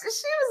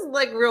she was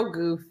like real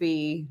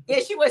goofy. Yeah,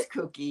 she was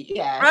kooky.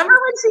 Yeah. Remember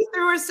when she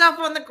threw herself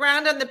on the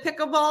ground on the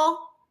pickleball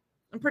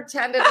and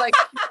pretended like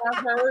she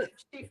got hurt?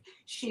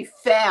 She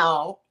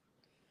fell.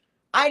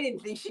 I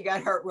didn't think she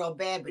got hurt real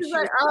bad, but she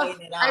was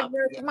playing it up. I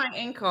broke my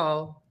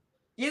ankle.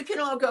 You can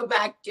all go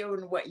back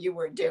doing what you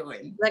were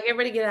doing. Like,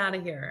 everybody get out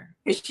of here.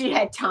 Because she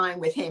had time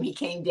with him. He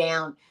came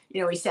down,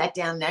 he sat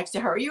down next to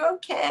her. Are you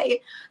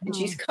okay? And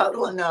she's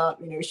cuddling up.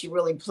 She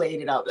really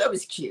played it up. That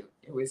was cute.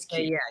 It was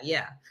cute.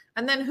 Yeah.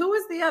 And then who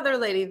was the other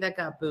lady that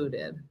got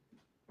booted?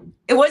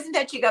 It wasn't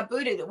that she got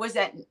booted. It was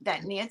that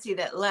Nancy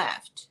that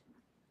left.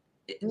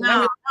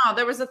 No,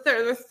 there was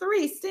there were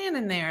three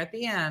standing there at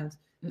the end.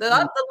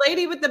 The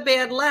lady with the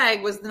bad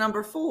leg was the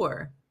number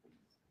 4.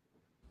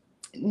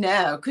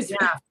 No, because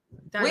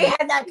we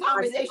had that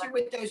conversation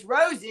with those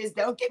roses.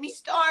 Don't get me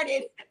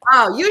started.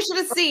 Oh, you should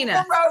have seen it.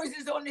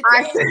 Roses on the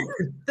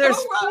table. There's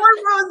 4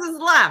 roses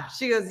left.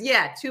 She goes,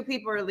 yeah, 2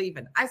 people are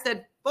leaving. I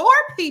said, 4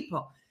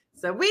 people.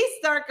 So we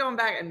start going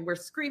back and we're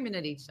screaming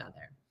at each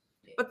other.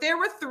 But there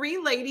were 3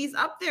 ladies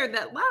up there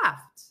that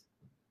left.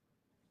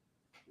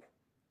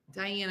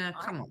 Diana,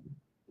 come on.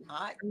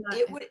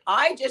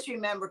 I just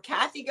remember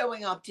Kathy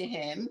going up to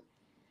him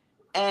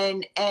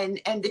and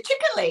the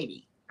chicken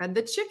lady. And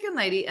the chicken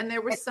lady, and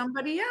there was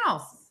somebody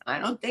else. I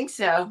don't think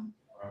so.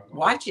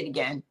 Watch it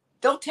again.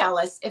 They'll tell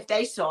us if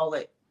they saw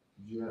it.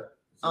 Yeah.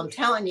 I'm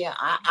telling you,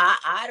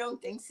 I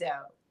don't think so.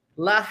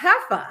 La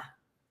Jefa.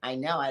 I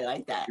know, I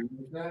like that.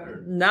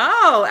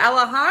 No,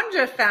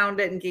 Alejandra found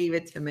it and gave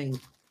it to me.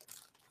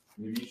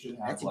 Maybe you should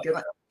have. That's a good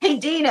one. Hey,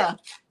 Dina.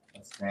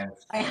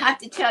 I have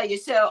to tell you.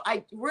 So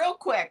real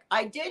quick,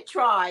 I did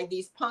try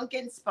these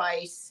pumpkin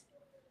spice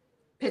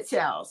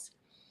pizzelles.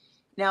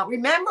 Now,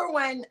 remember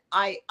when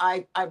I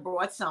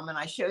brought some and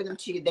I showed them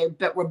to you? They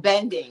were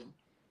bending,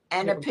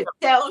 and a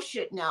pizzelle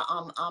should. Now,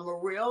 I'm a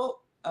real.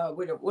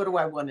 What do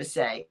I want to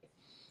say?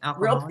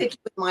 Real picky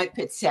with my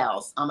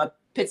pizzelles. I'm a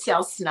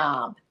pizzelle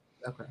snob.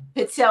 Okay.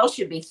 Pizzelle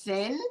should be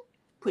thin.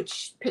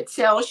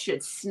 Pizzelle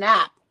should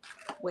snap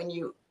when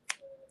you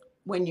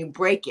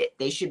break it.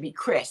 They should be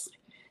crisp.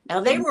 Now,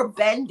 they were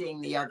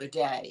bending the other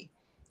day,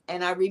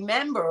 and I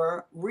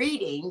remember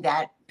reading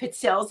that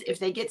pizzelles, if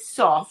they get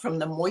soft from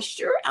the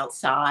moisture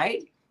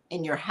outside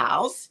in your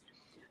house,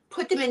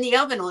 put them in the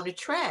oven on a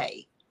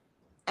tray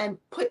and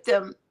put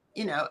them,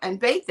 and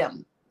bake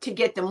them to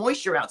get the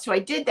moisture out. So I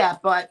did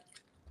that, but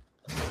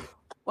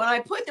when I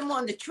put them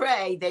on the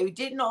tray, they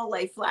didn't all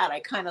lay flat. I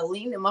kind of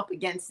leaned them up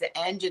against the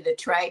edge of the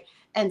tray,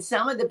 and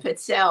some of the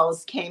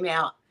pizzelles came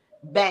out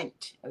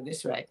bent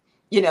this way.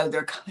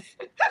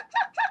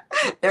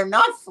 They're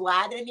not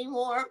flat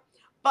anymore,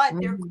 but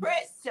they're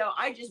crisp. So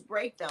I just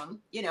break them,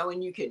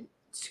 and you can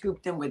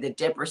scoop them with a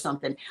dip or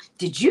something.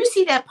 Did you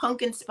see that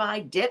pumpkin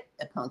spice dip?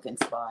 The pumpkin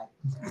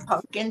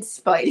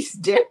spice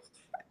dip.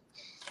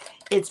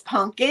 It's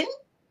pumpkin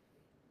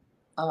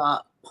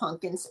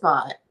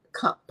spice.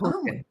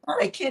 Pumpkin.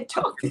 I can't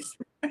talk this.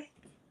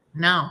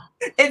 No,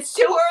 it's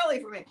too early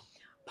for me.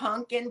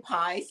 pumpkin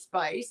pie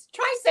spice.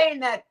 Try saying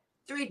that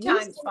 3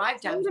 times,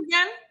 5 times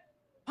again.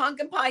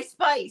 Pumpkin pie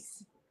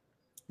spice.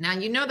 Now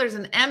you know there's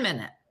an M in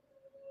it.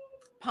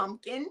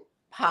 Pumpkin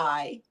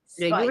pie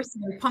spice. Yeah, you were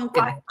saying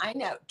pumpkin. I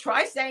know.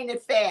 Try saying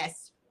it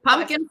fast.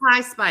 Pumpkin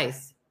pie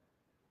spice.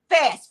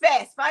 Fast,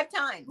 5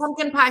 times.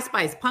 Pumpkin pie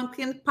spice.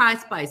 Pumpkin pie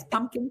spice.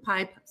 Pumpkin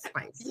pie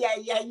spice. Yeah.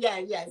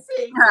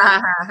 See?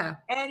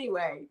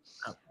 Anyway,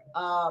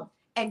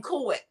 and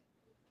Cool Whip.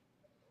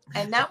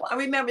 And that I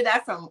remember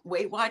that from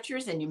Weight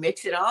Watchers, and you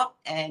mix it up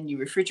and you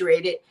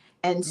refrigerate it.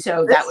 And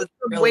so that was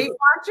really Weight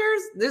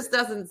Watchers. This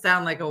doesn't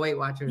sound like a Weight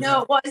Watchers.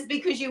 No, it was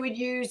because you would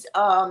use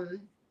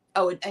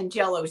and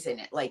Jello's in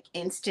it, like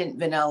instant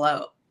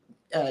vanilla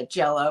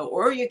Jello,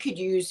 or you could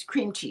use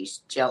cream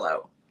cheese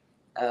Jello.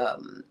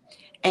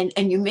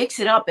 And you mix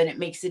it up and it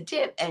makes a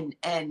dip. And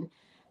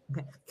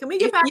can we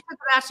get back to the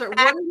Bachelor? What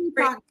are we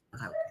talking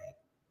about?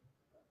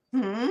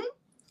 Okay.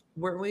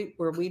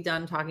 Were we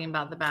done talking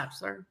about the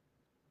Bachelor?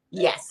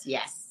 Yes.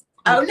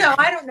 Oh no,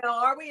 I don't know.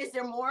 Are we? Is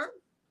there more?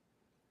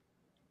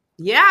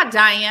 Yeah,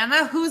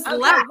 Diana. Who's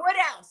left? What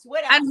else?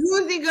 And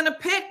who's he gonna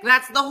pick?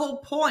 That's the whole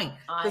point.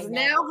 Because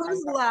now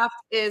who's left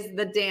is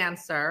the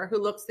dancer who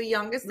looks the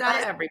youngest out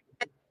of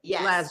everybody.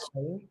 Yes.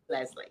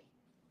 Leslie.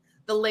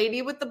 The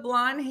lady with the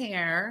blonde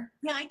hair.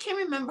 Yeah, I can't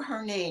remember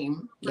her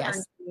name.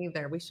 Yes.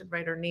 Either. We should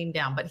write her name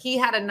down. But he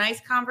had a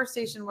nice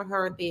conversation with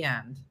her at the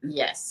end.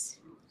 Yes.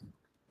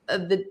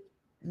 The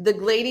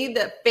lady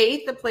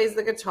Faith that plays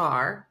the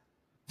guitar.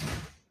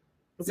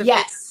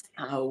 Yes.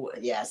 Faith? Oh,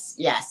 yes.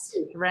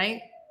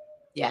 Right?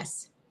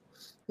 Yes.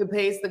 Who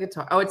plays the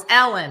guitar? Oh, it's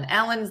Ellen.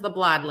 Ellen's the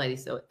blonde lady.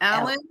 So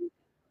Ellen.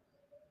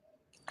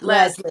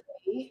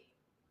 Leslie.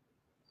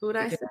 Who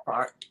did I say?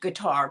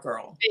 Guitar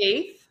girl.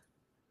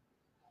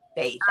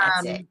 Faith,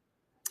 that's it.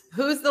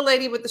 Who's the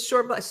lady with the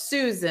short black?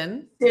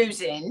 Susan.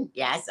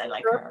 Yes, I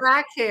like her.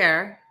 Black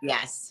hair.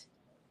 Yes.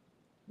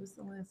 Who's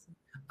the last one?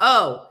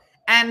 Oh,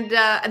 and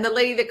the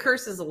lady that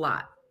curses a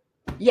lot.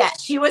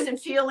 Yes, she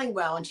wasn't feeling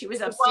well and she was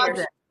upstairs.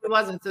 It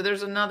wasn't. So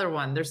there's another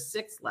one. There's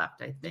 6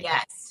 left, I think.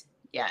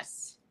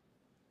 Yes.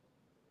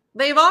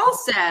 They've all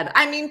said,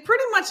 I mean,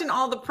 pretty much in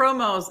all the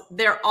promos,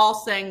 they're all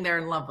saying they're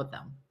in love with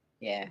them.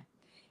 Yeah.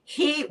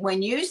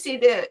 When you see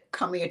the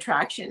coming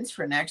attractions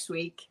for next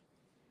week,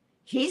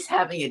 he's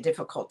having a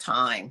difficult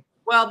time.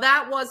 Well,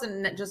 that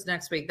wasn't just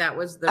next week. That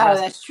was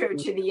that's true.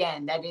 To the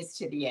end. That is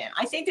to the end.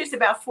 I think there's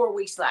about 4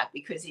 weeks left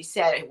because he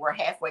said we're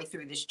halfway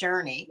through this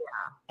journey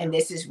and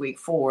this is week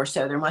 4.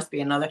 So there must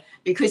be another,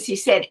 because he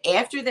said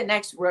after the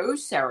next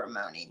rose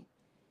ceremony,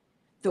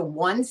 the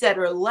ones that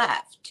are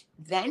left,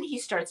 then he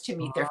starts to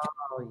meet their family.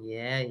 Oh,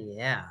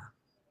 yeah.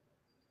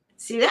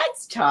 See,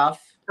 that's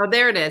tough. Oh,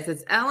 there it is.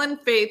 It's Ellen,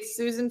 Faith,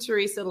 Susan,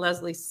 Teresa,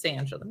 Leslie,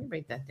 Sandra. Let me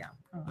write that down.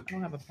 Oh, I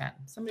don't have a pen.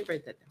 Somebody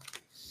write that down.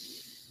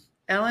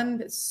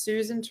 Ellen,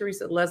 Susan,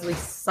 Teresa, Leslie,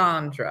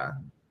 Sandra.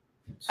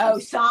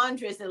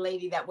 Sandra's the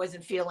lady that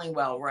wasn't feeling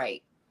well,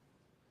 right?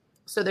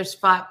 So there's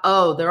 5.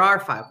 Oh, there are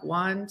 5.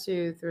 1,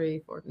 2, 3,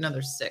 4. No,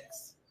 there's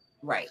 6.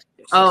 Right.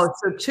 Oh,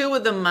 so 2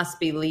 of them must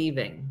be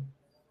leaving.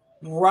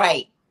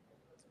 Right.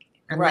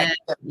 And right.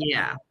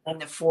 Then, and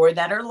the 4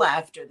 that are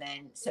left are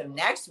then. So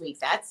next week,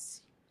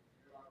 that's.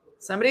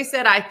 Somebody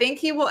said, I think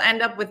he will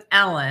end up with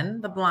Ellen,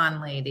 the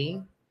blonde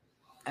lady.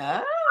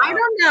 Oh. I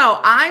don't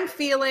know. I'm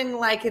feeling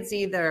like it's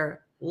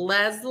either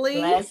Leslie.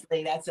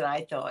 That's what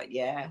I thought.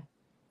 Yeah.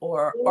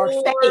 Or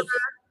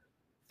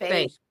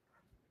Faith.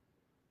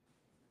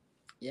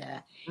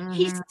 Yeah.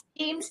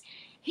 Mm-hmm.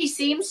 He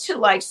seems to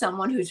like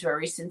someone who's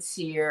very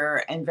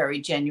sincere and very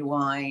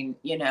genuine,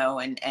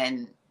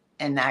 and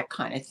that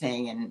kind of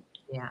thing. And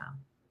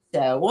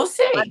so we'll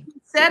see. But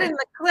he said in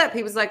the clip,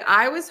 he was like,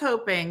 I was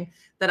hoping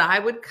that I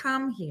would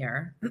come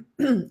here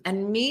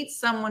and meet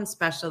someone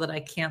special that I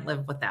can't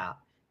live without.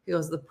 He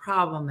goes, the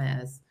problem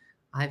is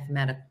I've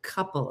met a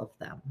couple of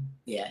them.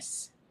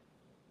 Yes.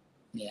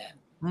 Yeah.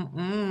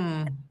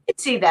 I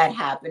see that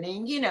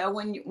happening,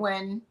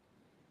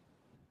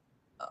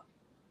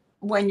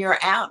 when you're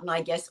out, and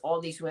I guess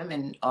all these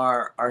women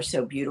are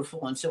so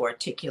beautiful and so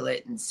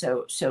articulate and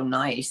so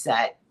nice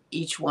that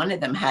each one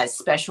of them has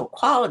special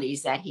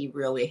qualities that he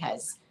really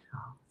has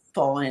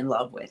fallen in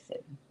love with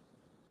it.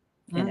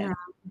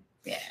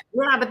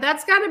 Yeah, but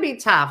that's got to be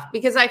tough,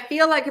 because I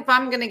feel like if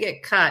I'm going to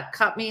get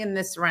cut me in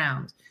this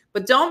round,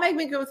 but don't make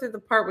me go through the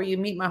part where you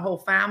meet my whole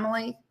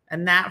family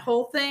and that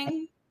whole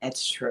thing.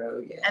 That's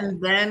true. Yeah. And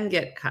then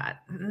get cut.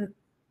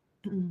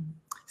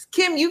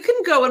 Kim, you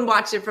can go and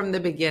watch it from the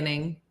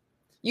beginning.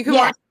 You can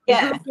watch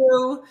it,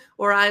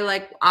 or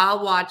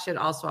I'll watch it.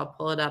 Also, I'll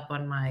pull it up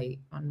on my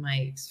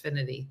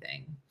Xfinity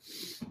thing.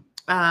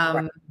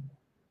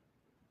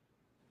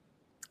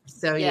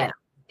 So yeah.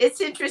 It's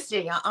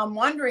interesting. I'm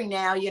wondering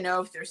now,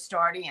 if they're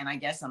starting, and I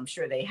guess I'm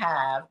sure they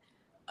have,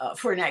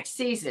 for next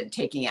season,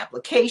 taking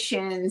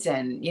applications,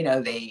 and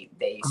they.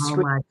 Oh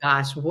my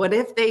gosh! What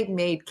if they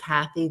made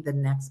Kathy the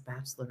next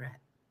Bachelorette?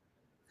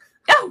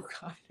 Oh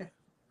God!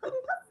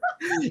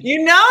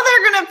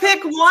 They're gonna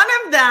pick one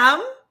of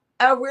them.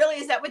 Oh really?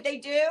 Is that what they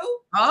do?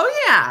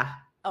 Oh yeah.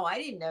 Oh, I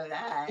didn't know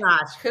that.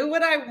 Gosh, who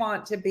would I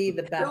want to be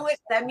the best?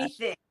 Let me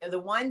think. The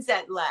ones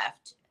that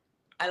left.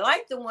 I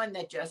like the one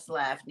that just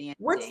left,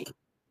 Nancy.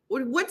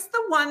 What's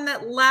the one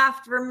that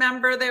left?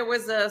 Remember, there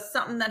was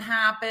something that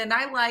happened.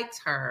 I liked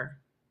her.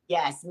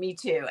 Yes, me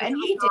too. And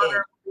he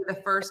did.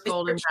 The first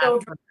Golden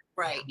Bachelor.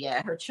 Right.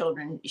 Yeah. Her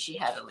children, she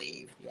had to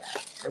leave. Yeah.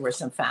 There were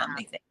some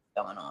family things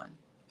going on.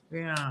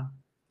 Yeah.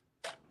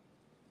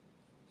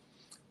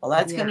 Well,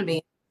 that's going to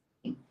be.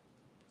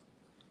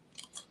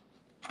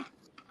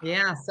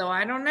 Yeah. So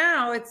I don't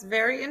know. It's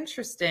very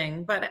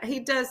interesting, but he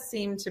does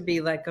seem to be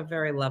like a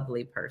very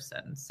lovely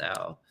person.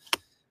 So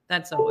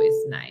that's always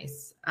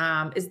nice.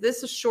 Is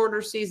this a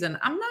shorter season?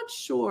 I'm not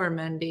sure,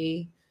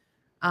 Mendy.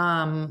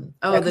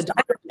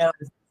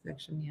 The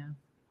section. Yeah.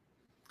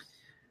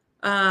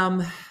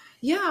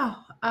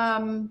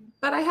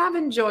 But I have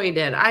enjoyed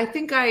it. I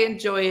think I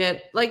enjoy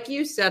it, like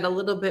you said, a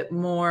little bit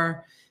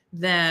more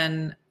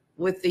than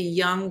with the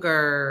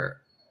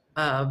younger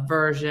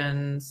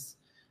versions.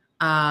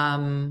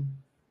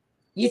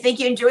 You think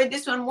you enjoyed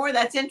this one more?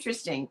 That's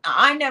interesting.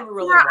 I never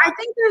really. Yeah, I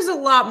think there's a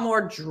lot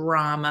more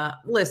drama.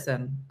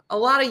 Listen, a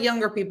lot of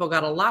younger people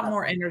got a lot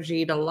more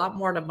energy, a lot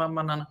more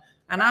to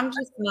and I'm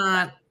just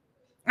not.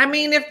 I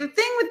mean, if the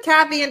thing with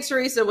Kathy and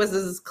Teresa was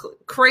as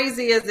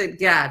crazy as it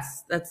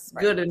gets, that's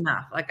good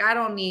enough. Like, I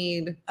don't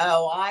need.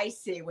 Oh, I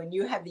see. When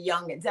you have the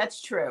youngins,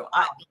 that's true.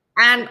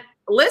 And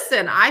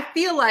listen, I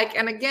feel like,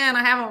 and again,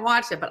 I haven't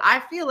watched it, but I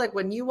feel like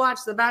when you watch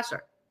The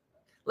Bachelor,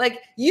 like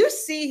you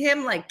see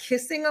him like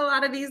kissing a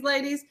lot of these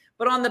ladies,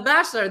 but on The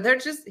Bachelor, they're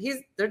just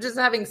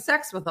having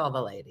sex with all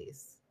the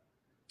ladies.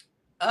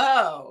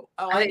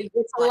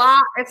 It's a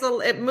lot.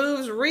 It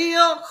moves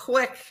real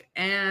quick,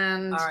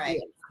 and all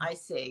right, I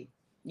see.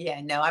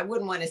 Yeah, no, I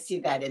wouldn't want to see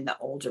that in the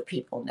older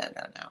people. No.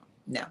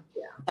 Yeah.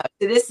 So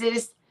this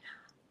is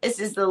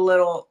a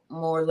little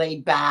more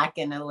laid back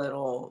and a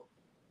little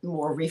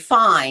more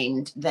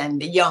refined than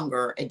the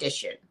younger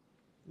edition.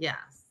 Yes.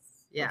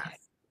 Okay.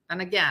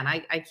 And again,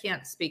 I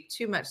can't speak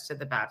too much to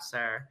The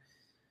Bachelor.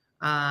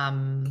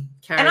 And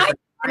I don't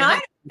know.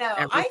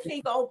 I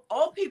think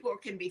all people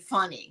can be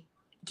funny.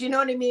 Do you know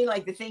what I mean?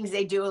 Like the things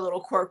they do a little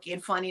quirky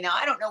and funny. Now,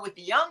 I don't know with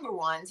the younger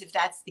ones, if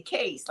that's the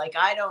case. Like,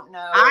 I don't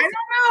know. I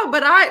don't know,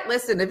 but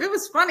listen, if it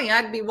was funny,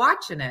 I'd be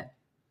watching it.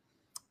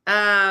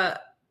 I've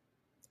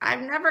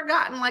never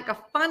gotten like a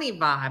funny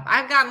vibe.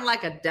 I've gotten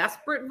like a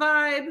desperate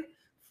vibe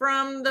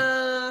from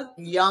the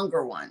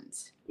younger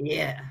ones.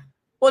 Yeah.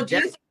 Well, do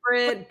you think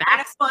it's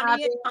kind of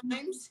funny at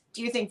times?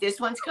 Do you think this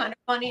one's kind of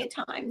funny at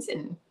times?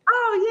 And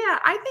oh yeah,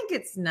 I think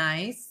it's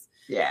nice.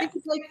 Yeah,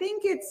 because I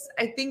think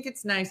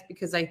it's nice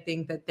because I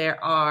think that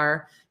there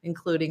are,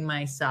 including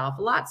myself,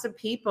 lots of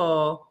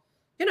people.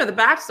 You know, The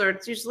Bachelor,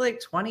 it's usually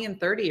like 20 and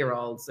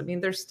 30-year-olds. I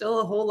mean, there's still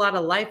a whole lot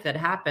of life that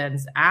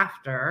happens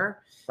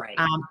after. Right.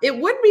 It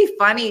would be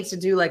funny to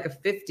do like a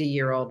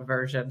 50-year-old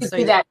version.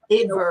 So that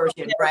kid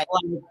version, right?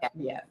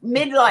 Yeah.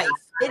 Midlife.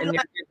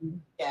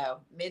 Yeah.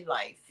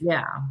 Midlife.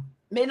 Yeah.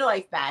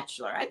 Midlife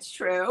Bachelor. That's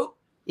true.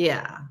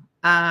 Yeah.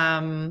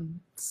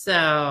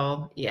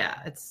 So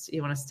yeah,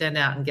 you want to stand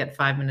out and get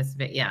 5 minutes of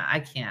it. Yeah,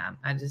 I can.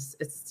 It's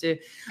too.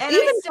 And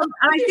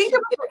I think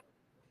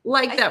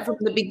like that from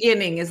the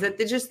beginning is that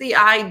just the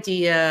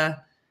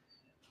idea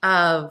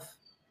of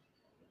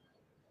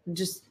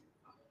just,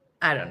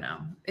 I don't know.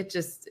 It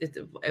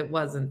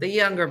wasn't. The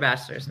younger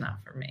Bachelor's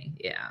not for me.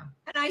 Yeah.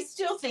 And I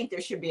still think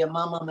there should be a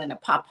mum and a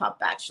pop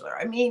Bachelor.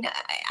 I mean,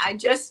 I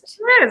just.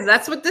 It is.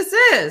 That's what this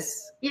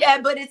is. Yeah,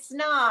 but it's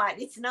not.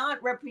 It's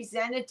not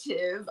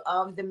representative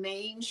of the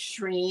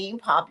mainstream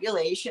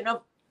population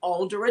of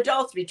older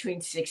adults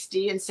between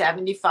 60 and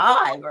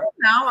 75. No,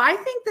 I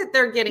think that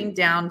they're getting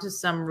down to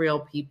some real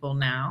people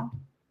now.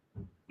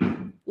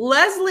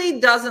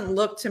 Leslie doesn't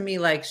look to me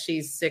like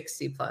she's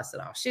 60 plus at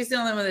all. She's the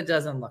only one that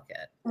doesn't look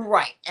it.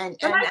 Right. And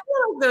I feel like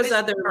those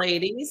other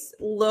ladies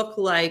look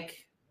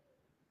like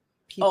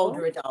people.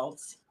 Older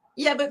adults.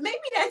 Yeah, but maybe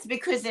that's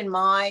because in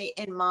my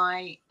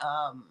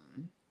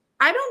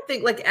I don't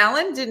think like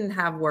Ellen didn't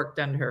have work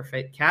done to her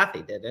face.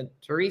 Kathy didn't.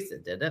 Teresa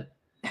didn't.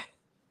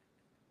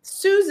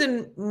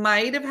 Susan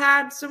might have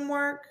had some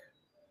work.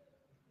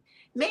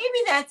 Maybe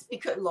that's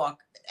because look,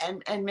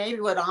 and maybe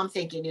what I'm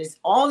thinking is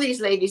all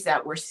these ladies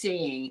that we're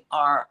seeing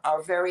are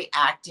very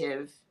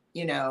active,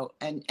 you know,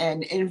 and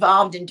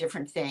involved in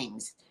different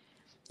things.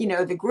 You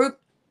know, the group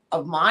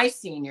of my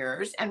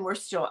seniors, and we're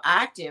still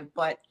active,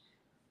 but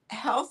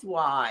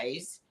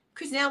health-wise,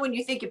 because now when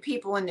you think of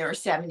people in their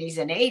 70s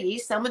and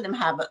 80s, some of them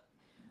have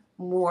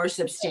more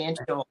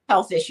substantial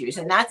health issues,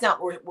 and that's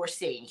not what we're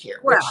seeing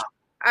here. Well,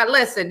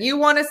 listen, you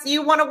want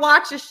to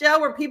watch a show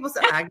where people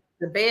say, "I got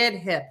the bad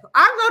hip."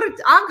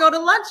 I'll go to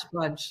Lunch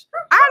Bunch.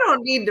 I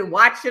don't need to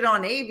watch it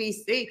on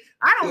ABC.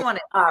 I don't want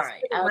to. All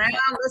right, around.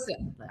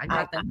 Listen, I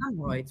got the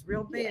hemorrhoids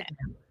real bad. Yeah.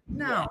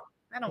 No,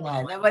 I don't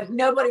want to.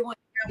 Nobody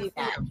wants to see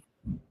that.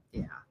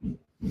 Yeah.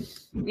 No,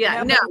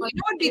 you know what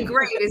would be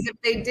great is if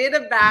they did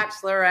a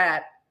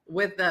Bachelorette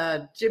with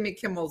Jimmy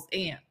Kimmel's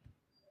aunt.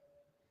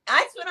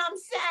 That's what I'm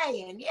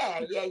saying.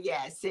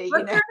 Yeah. See,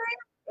 What's her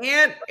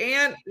name?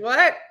 Aunt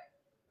what?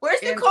 Where's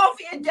the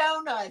coffee and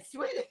donuts?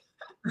 Well,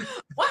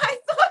 I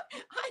thought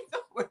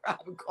we were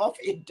having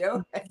coffee and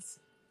donuts.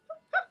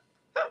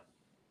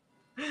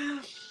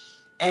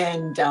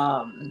 And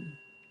no,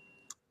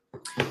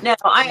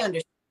 I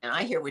understand.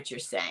 I hear what you're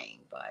saying,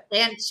 but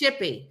Aunt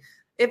Chippy.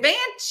 If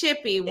Aunt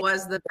Chippy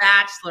was the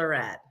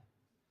Bachelorette,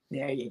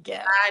 there you go.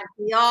 I'd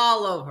be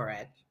all over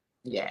it.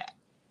 Yeah.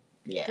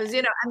 Because,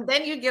 and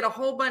then you get a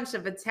whole bunch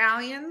of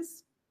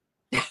Italians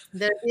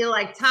that'd be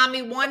like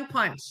Tommy One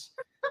Punch,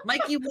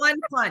 Mikey One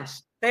Punch.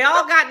 They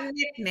all got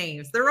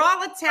nicknames. They're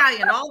all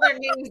Italian. All their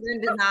names are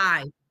in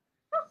deny.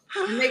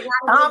 Tommy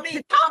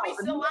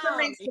Salami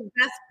makes the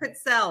best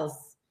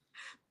pizzelles.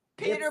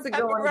 Peter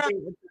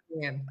Pepperoni.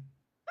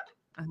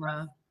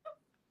 Uh-huh.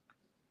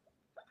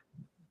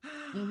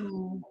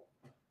 Mm-hmm.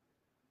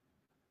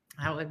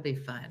 That would be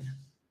fun.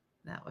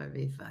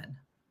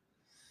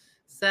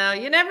 So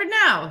you never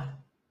know.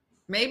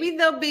 Maybe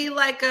there'll be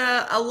like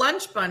a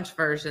lunch bunch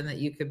version that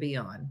you could be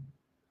on.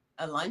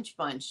 A lunch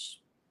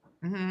bunch.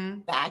 Mm-hmm.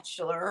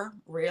 Bachelor.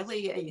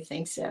 Really? Yeah, you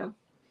think so?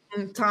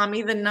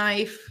 Tommy the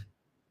knife.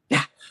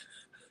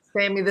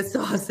 Sammy the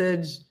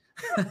sausage.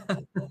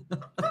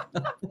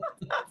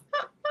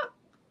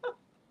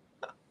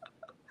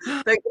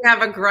 They can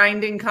have a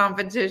grinding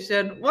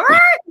competition.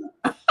 What?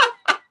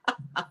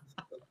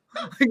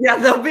 Yeah,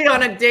 they'll be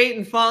on a date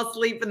and fall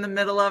asleep in the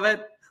middle of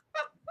it.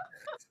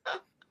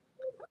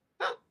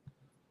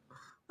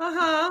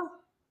 Uh-huh.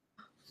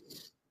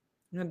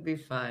 That'd be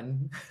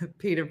fun.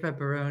 Peter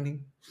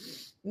Pepperoni.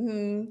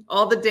 Mm-hmm.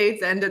 All the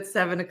dates end at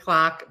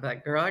 7:00.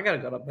 But girl, I gotta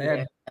go to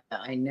bed. Yeah,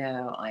 I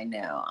know.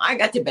 I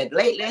got to bed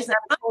late last night.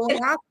 I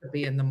have to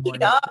be in the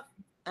morning. Up,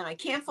 and I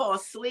can't fall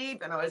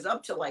asleep. And I was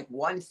up till like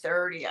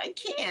 1:30. I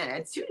can't.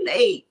 It's too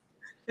late.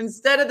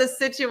 Instead of the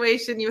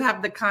situation, you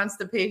have the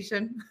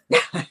constipation.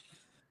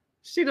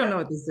 She don't know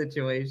what the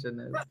situation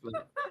is.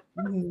 But,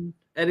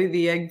 Eddie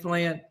the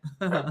eggplant.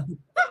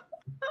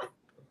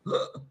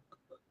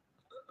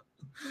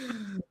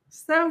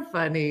 So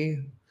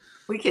funny.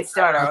 We could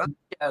start our own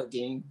show,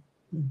 Dean.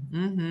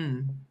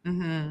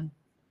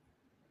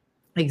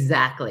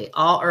 Exactly.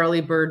 All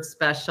early bird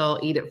special.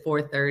 Eat at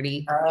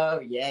 4:30. Oh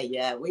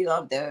yeah. We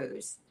love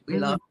those. We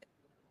love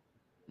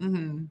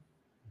it.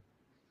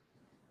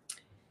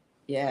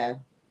 Yeah.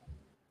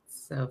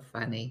 So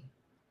funny.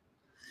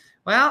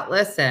 Well,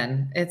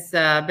 listen, it's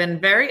been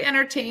very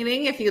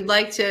entertaining. If you'd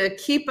like to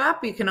keep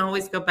up, you can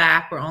always go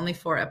back. We're only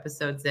 4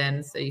 episodes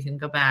in, so you can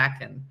go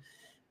back and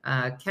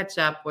catch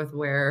up with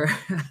where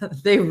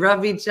they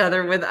rub each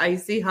other with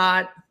icy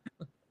hot.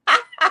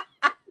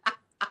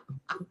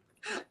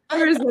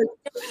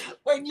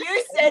 When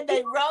you said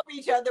they rub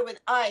each other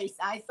with ice,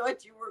 I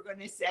thought you were going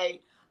to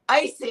say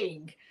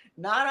icing,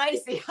 not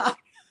icy hot.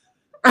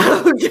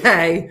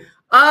 Okay.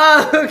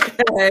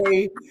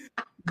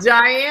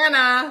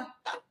 Diana.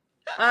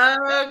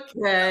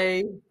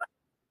 Okay.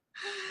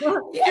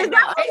 Yeah, no,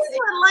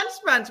 lunch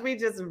bunch. We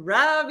just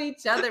rub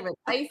each other with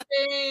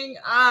icing.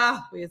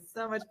 We have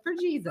so much for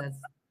Jesus.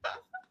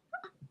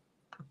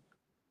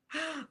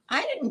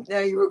 I didn't know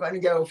you were going to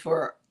go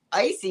for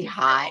icy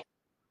hot.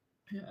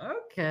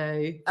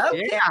 Okay.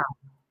 Yeah.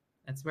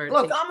 That's where.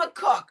 Look, I'm a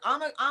cook.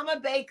 I'm a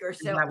baker.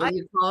 So is that what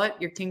you call it?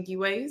 Your kinky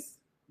ways.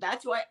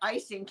 That's why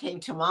icing came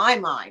to my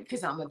mind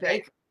because I'm a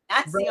baker.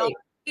 That's the only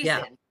reason.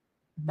 Yeah.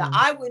 That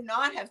I would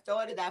not have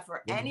thought of that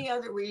for any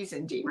other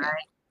reason, Dina,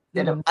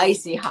 than of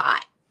icy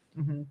hot.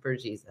 For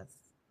Jesus.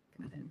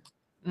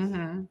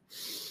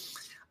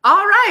 All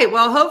right.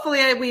 Well,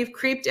 hopefully we've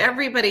creeped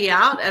everybody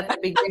out at the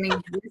beginning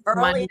of this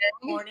Monday.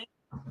 Morning.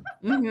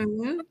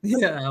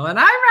 Yeah. When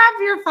I wrap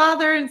your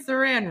father in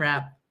saran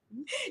wrap.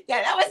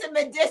 Yeah, that wasn't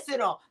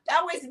medicinal.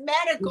 That was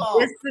medical.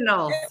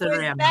 Medicinal saran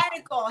wrap.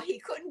 Medical. He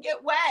couldn't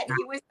get wet.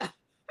 He was.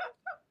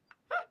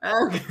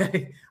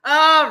 Okay.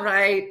 All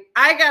right.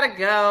 I gotta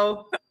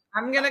go.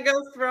 I'm gonna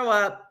go throw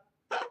up.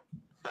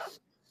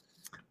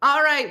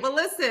 All right. Well,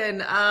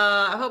 listen,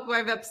 I hope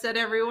I've upset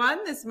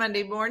everyone this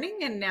Monday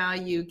morning, and now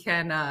you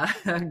can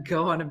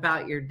go on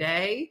about your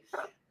day.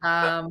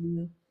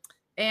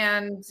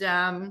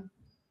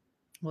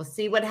 We'll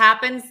see what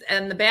happens.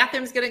 And the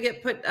bathroom's going to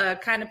get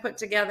put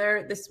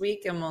together this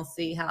week, and we'll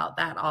see how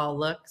that all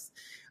looks.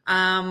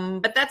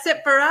 But that's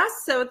it for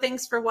us. So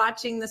thanks for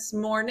watching this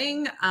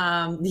morning.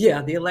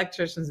 The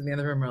electricians in the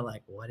other room are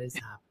like, what is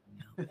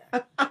happening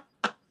out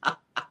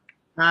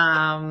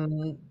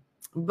there?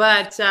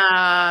 But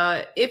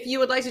if you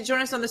would like to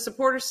join us on the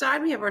supporter side,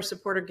 we have our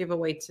supporter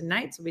giveaway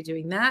tonight. So we'll be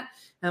doing that.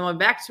 And we'll be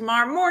back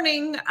tomorrow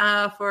morning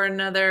for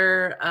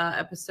another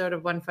episode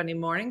of One Funny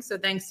Morning. So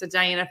thanks to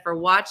Diana for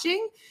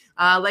watching.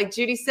 Like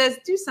Judy says,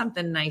 do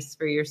something nice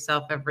for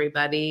yourself,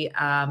 everybody.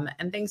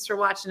 And thanks for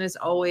watching as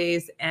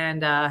always.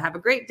 And have a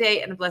great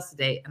day and a blessed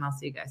day. And I'll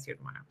see you guys here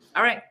tomorrow.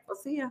 All right. We'll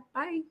see you.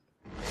 Bye.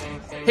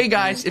 Hey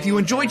guys, if you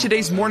enjoyed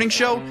today's morning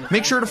show,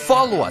 make sure to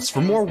follow us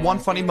for more One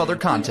Funny Mother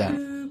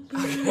content.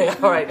 Okay,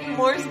 all right.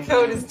 Morse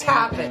code is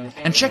tapping.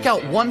 And check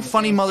out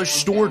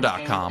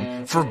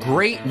OneFunnyMotherStore.com for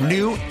great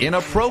new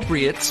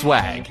inappropriate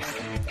swag.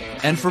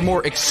 And for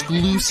more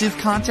exclusive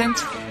content,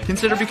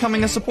 consider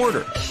becoming a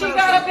supporter. She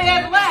got a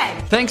bad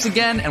leg. Thanks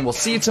again, and we'll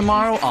see you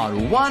tomorrow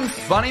on One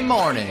Funny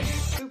Morning.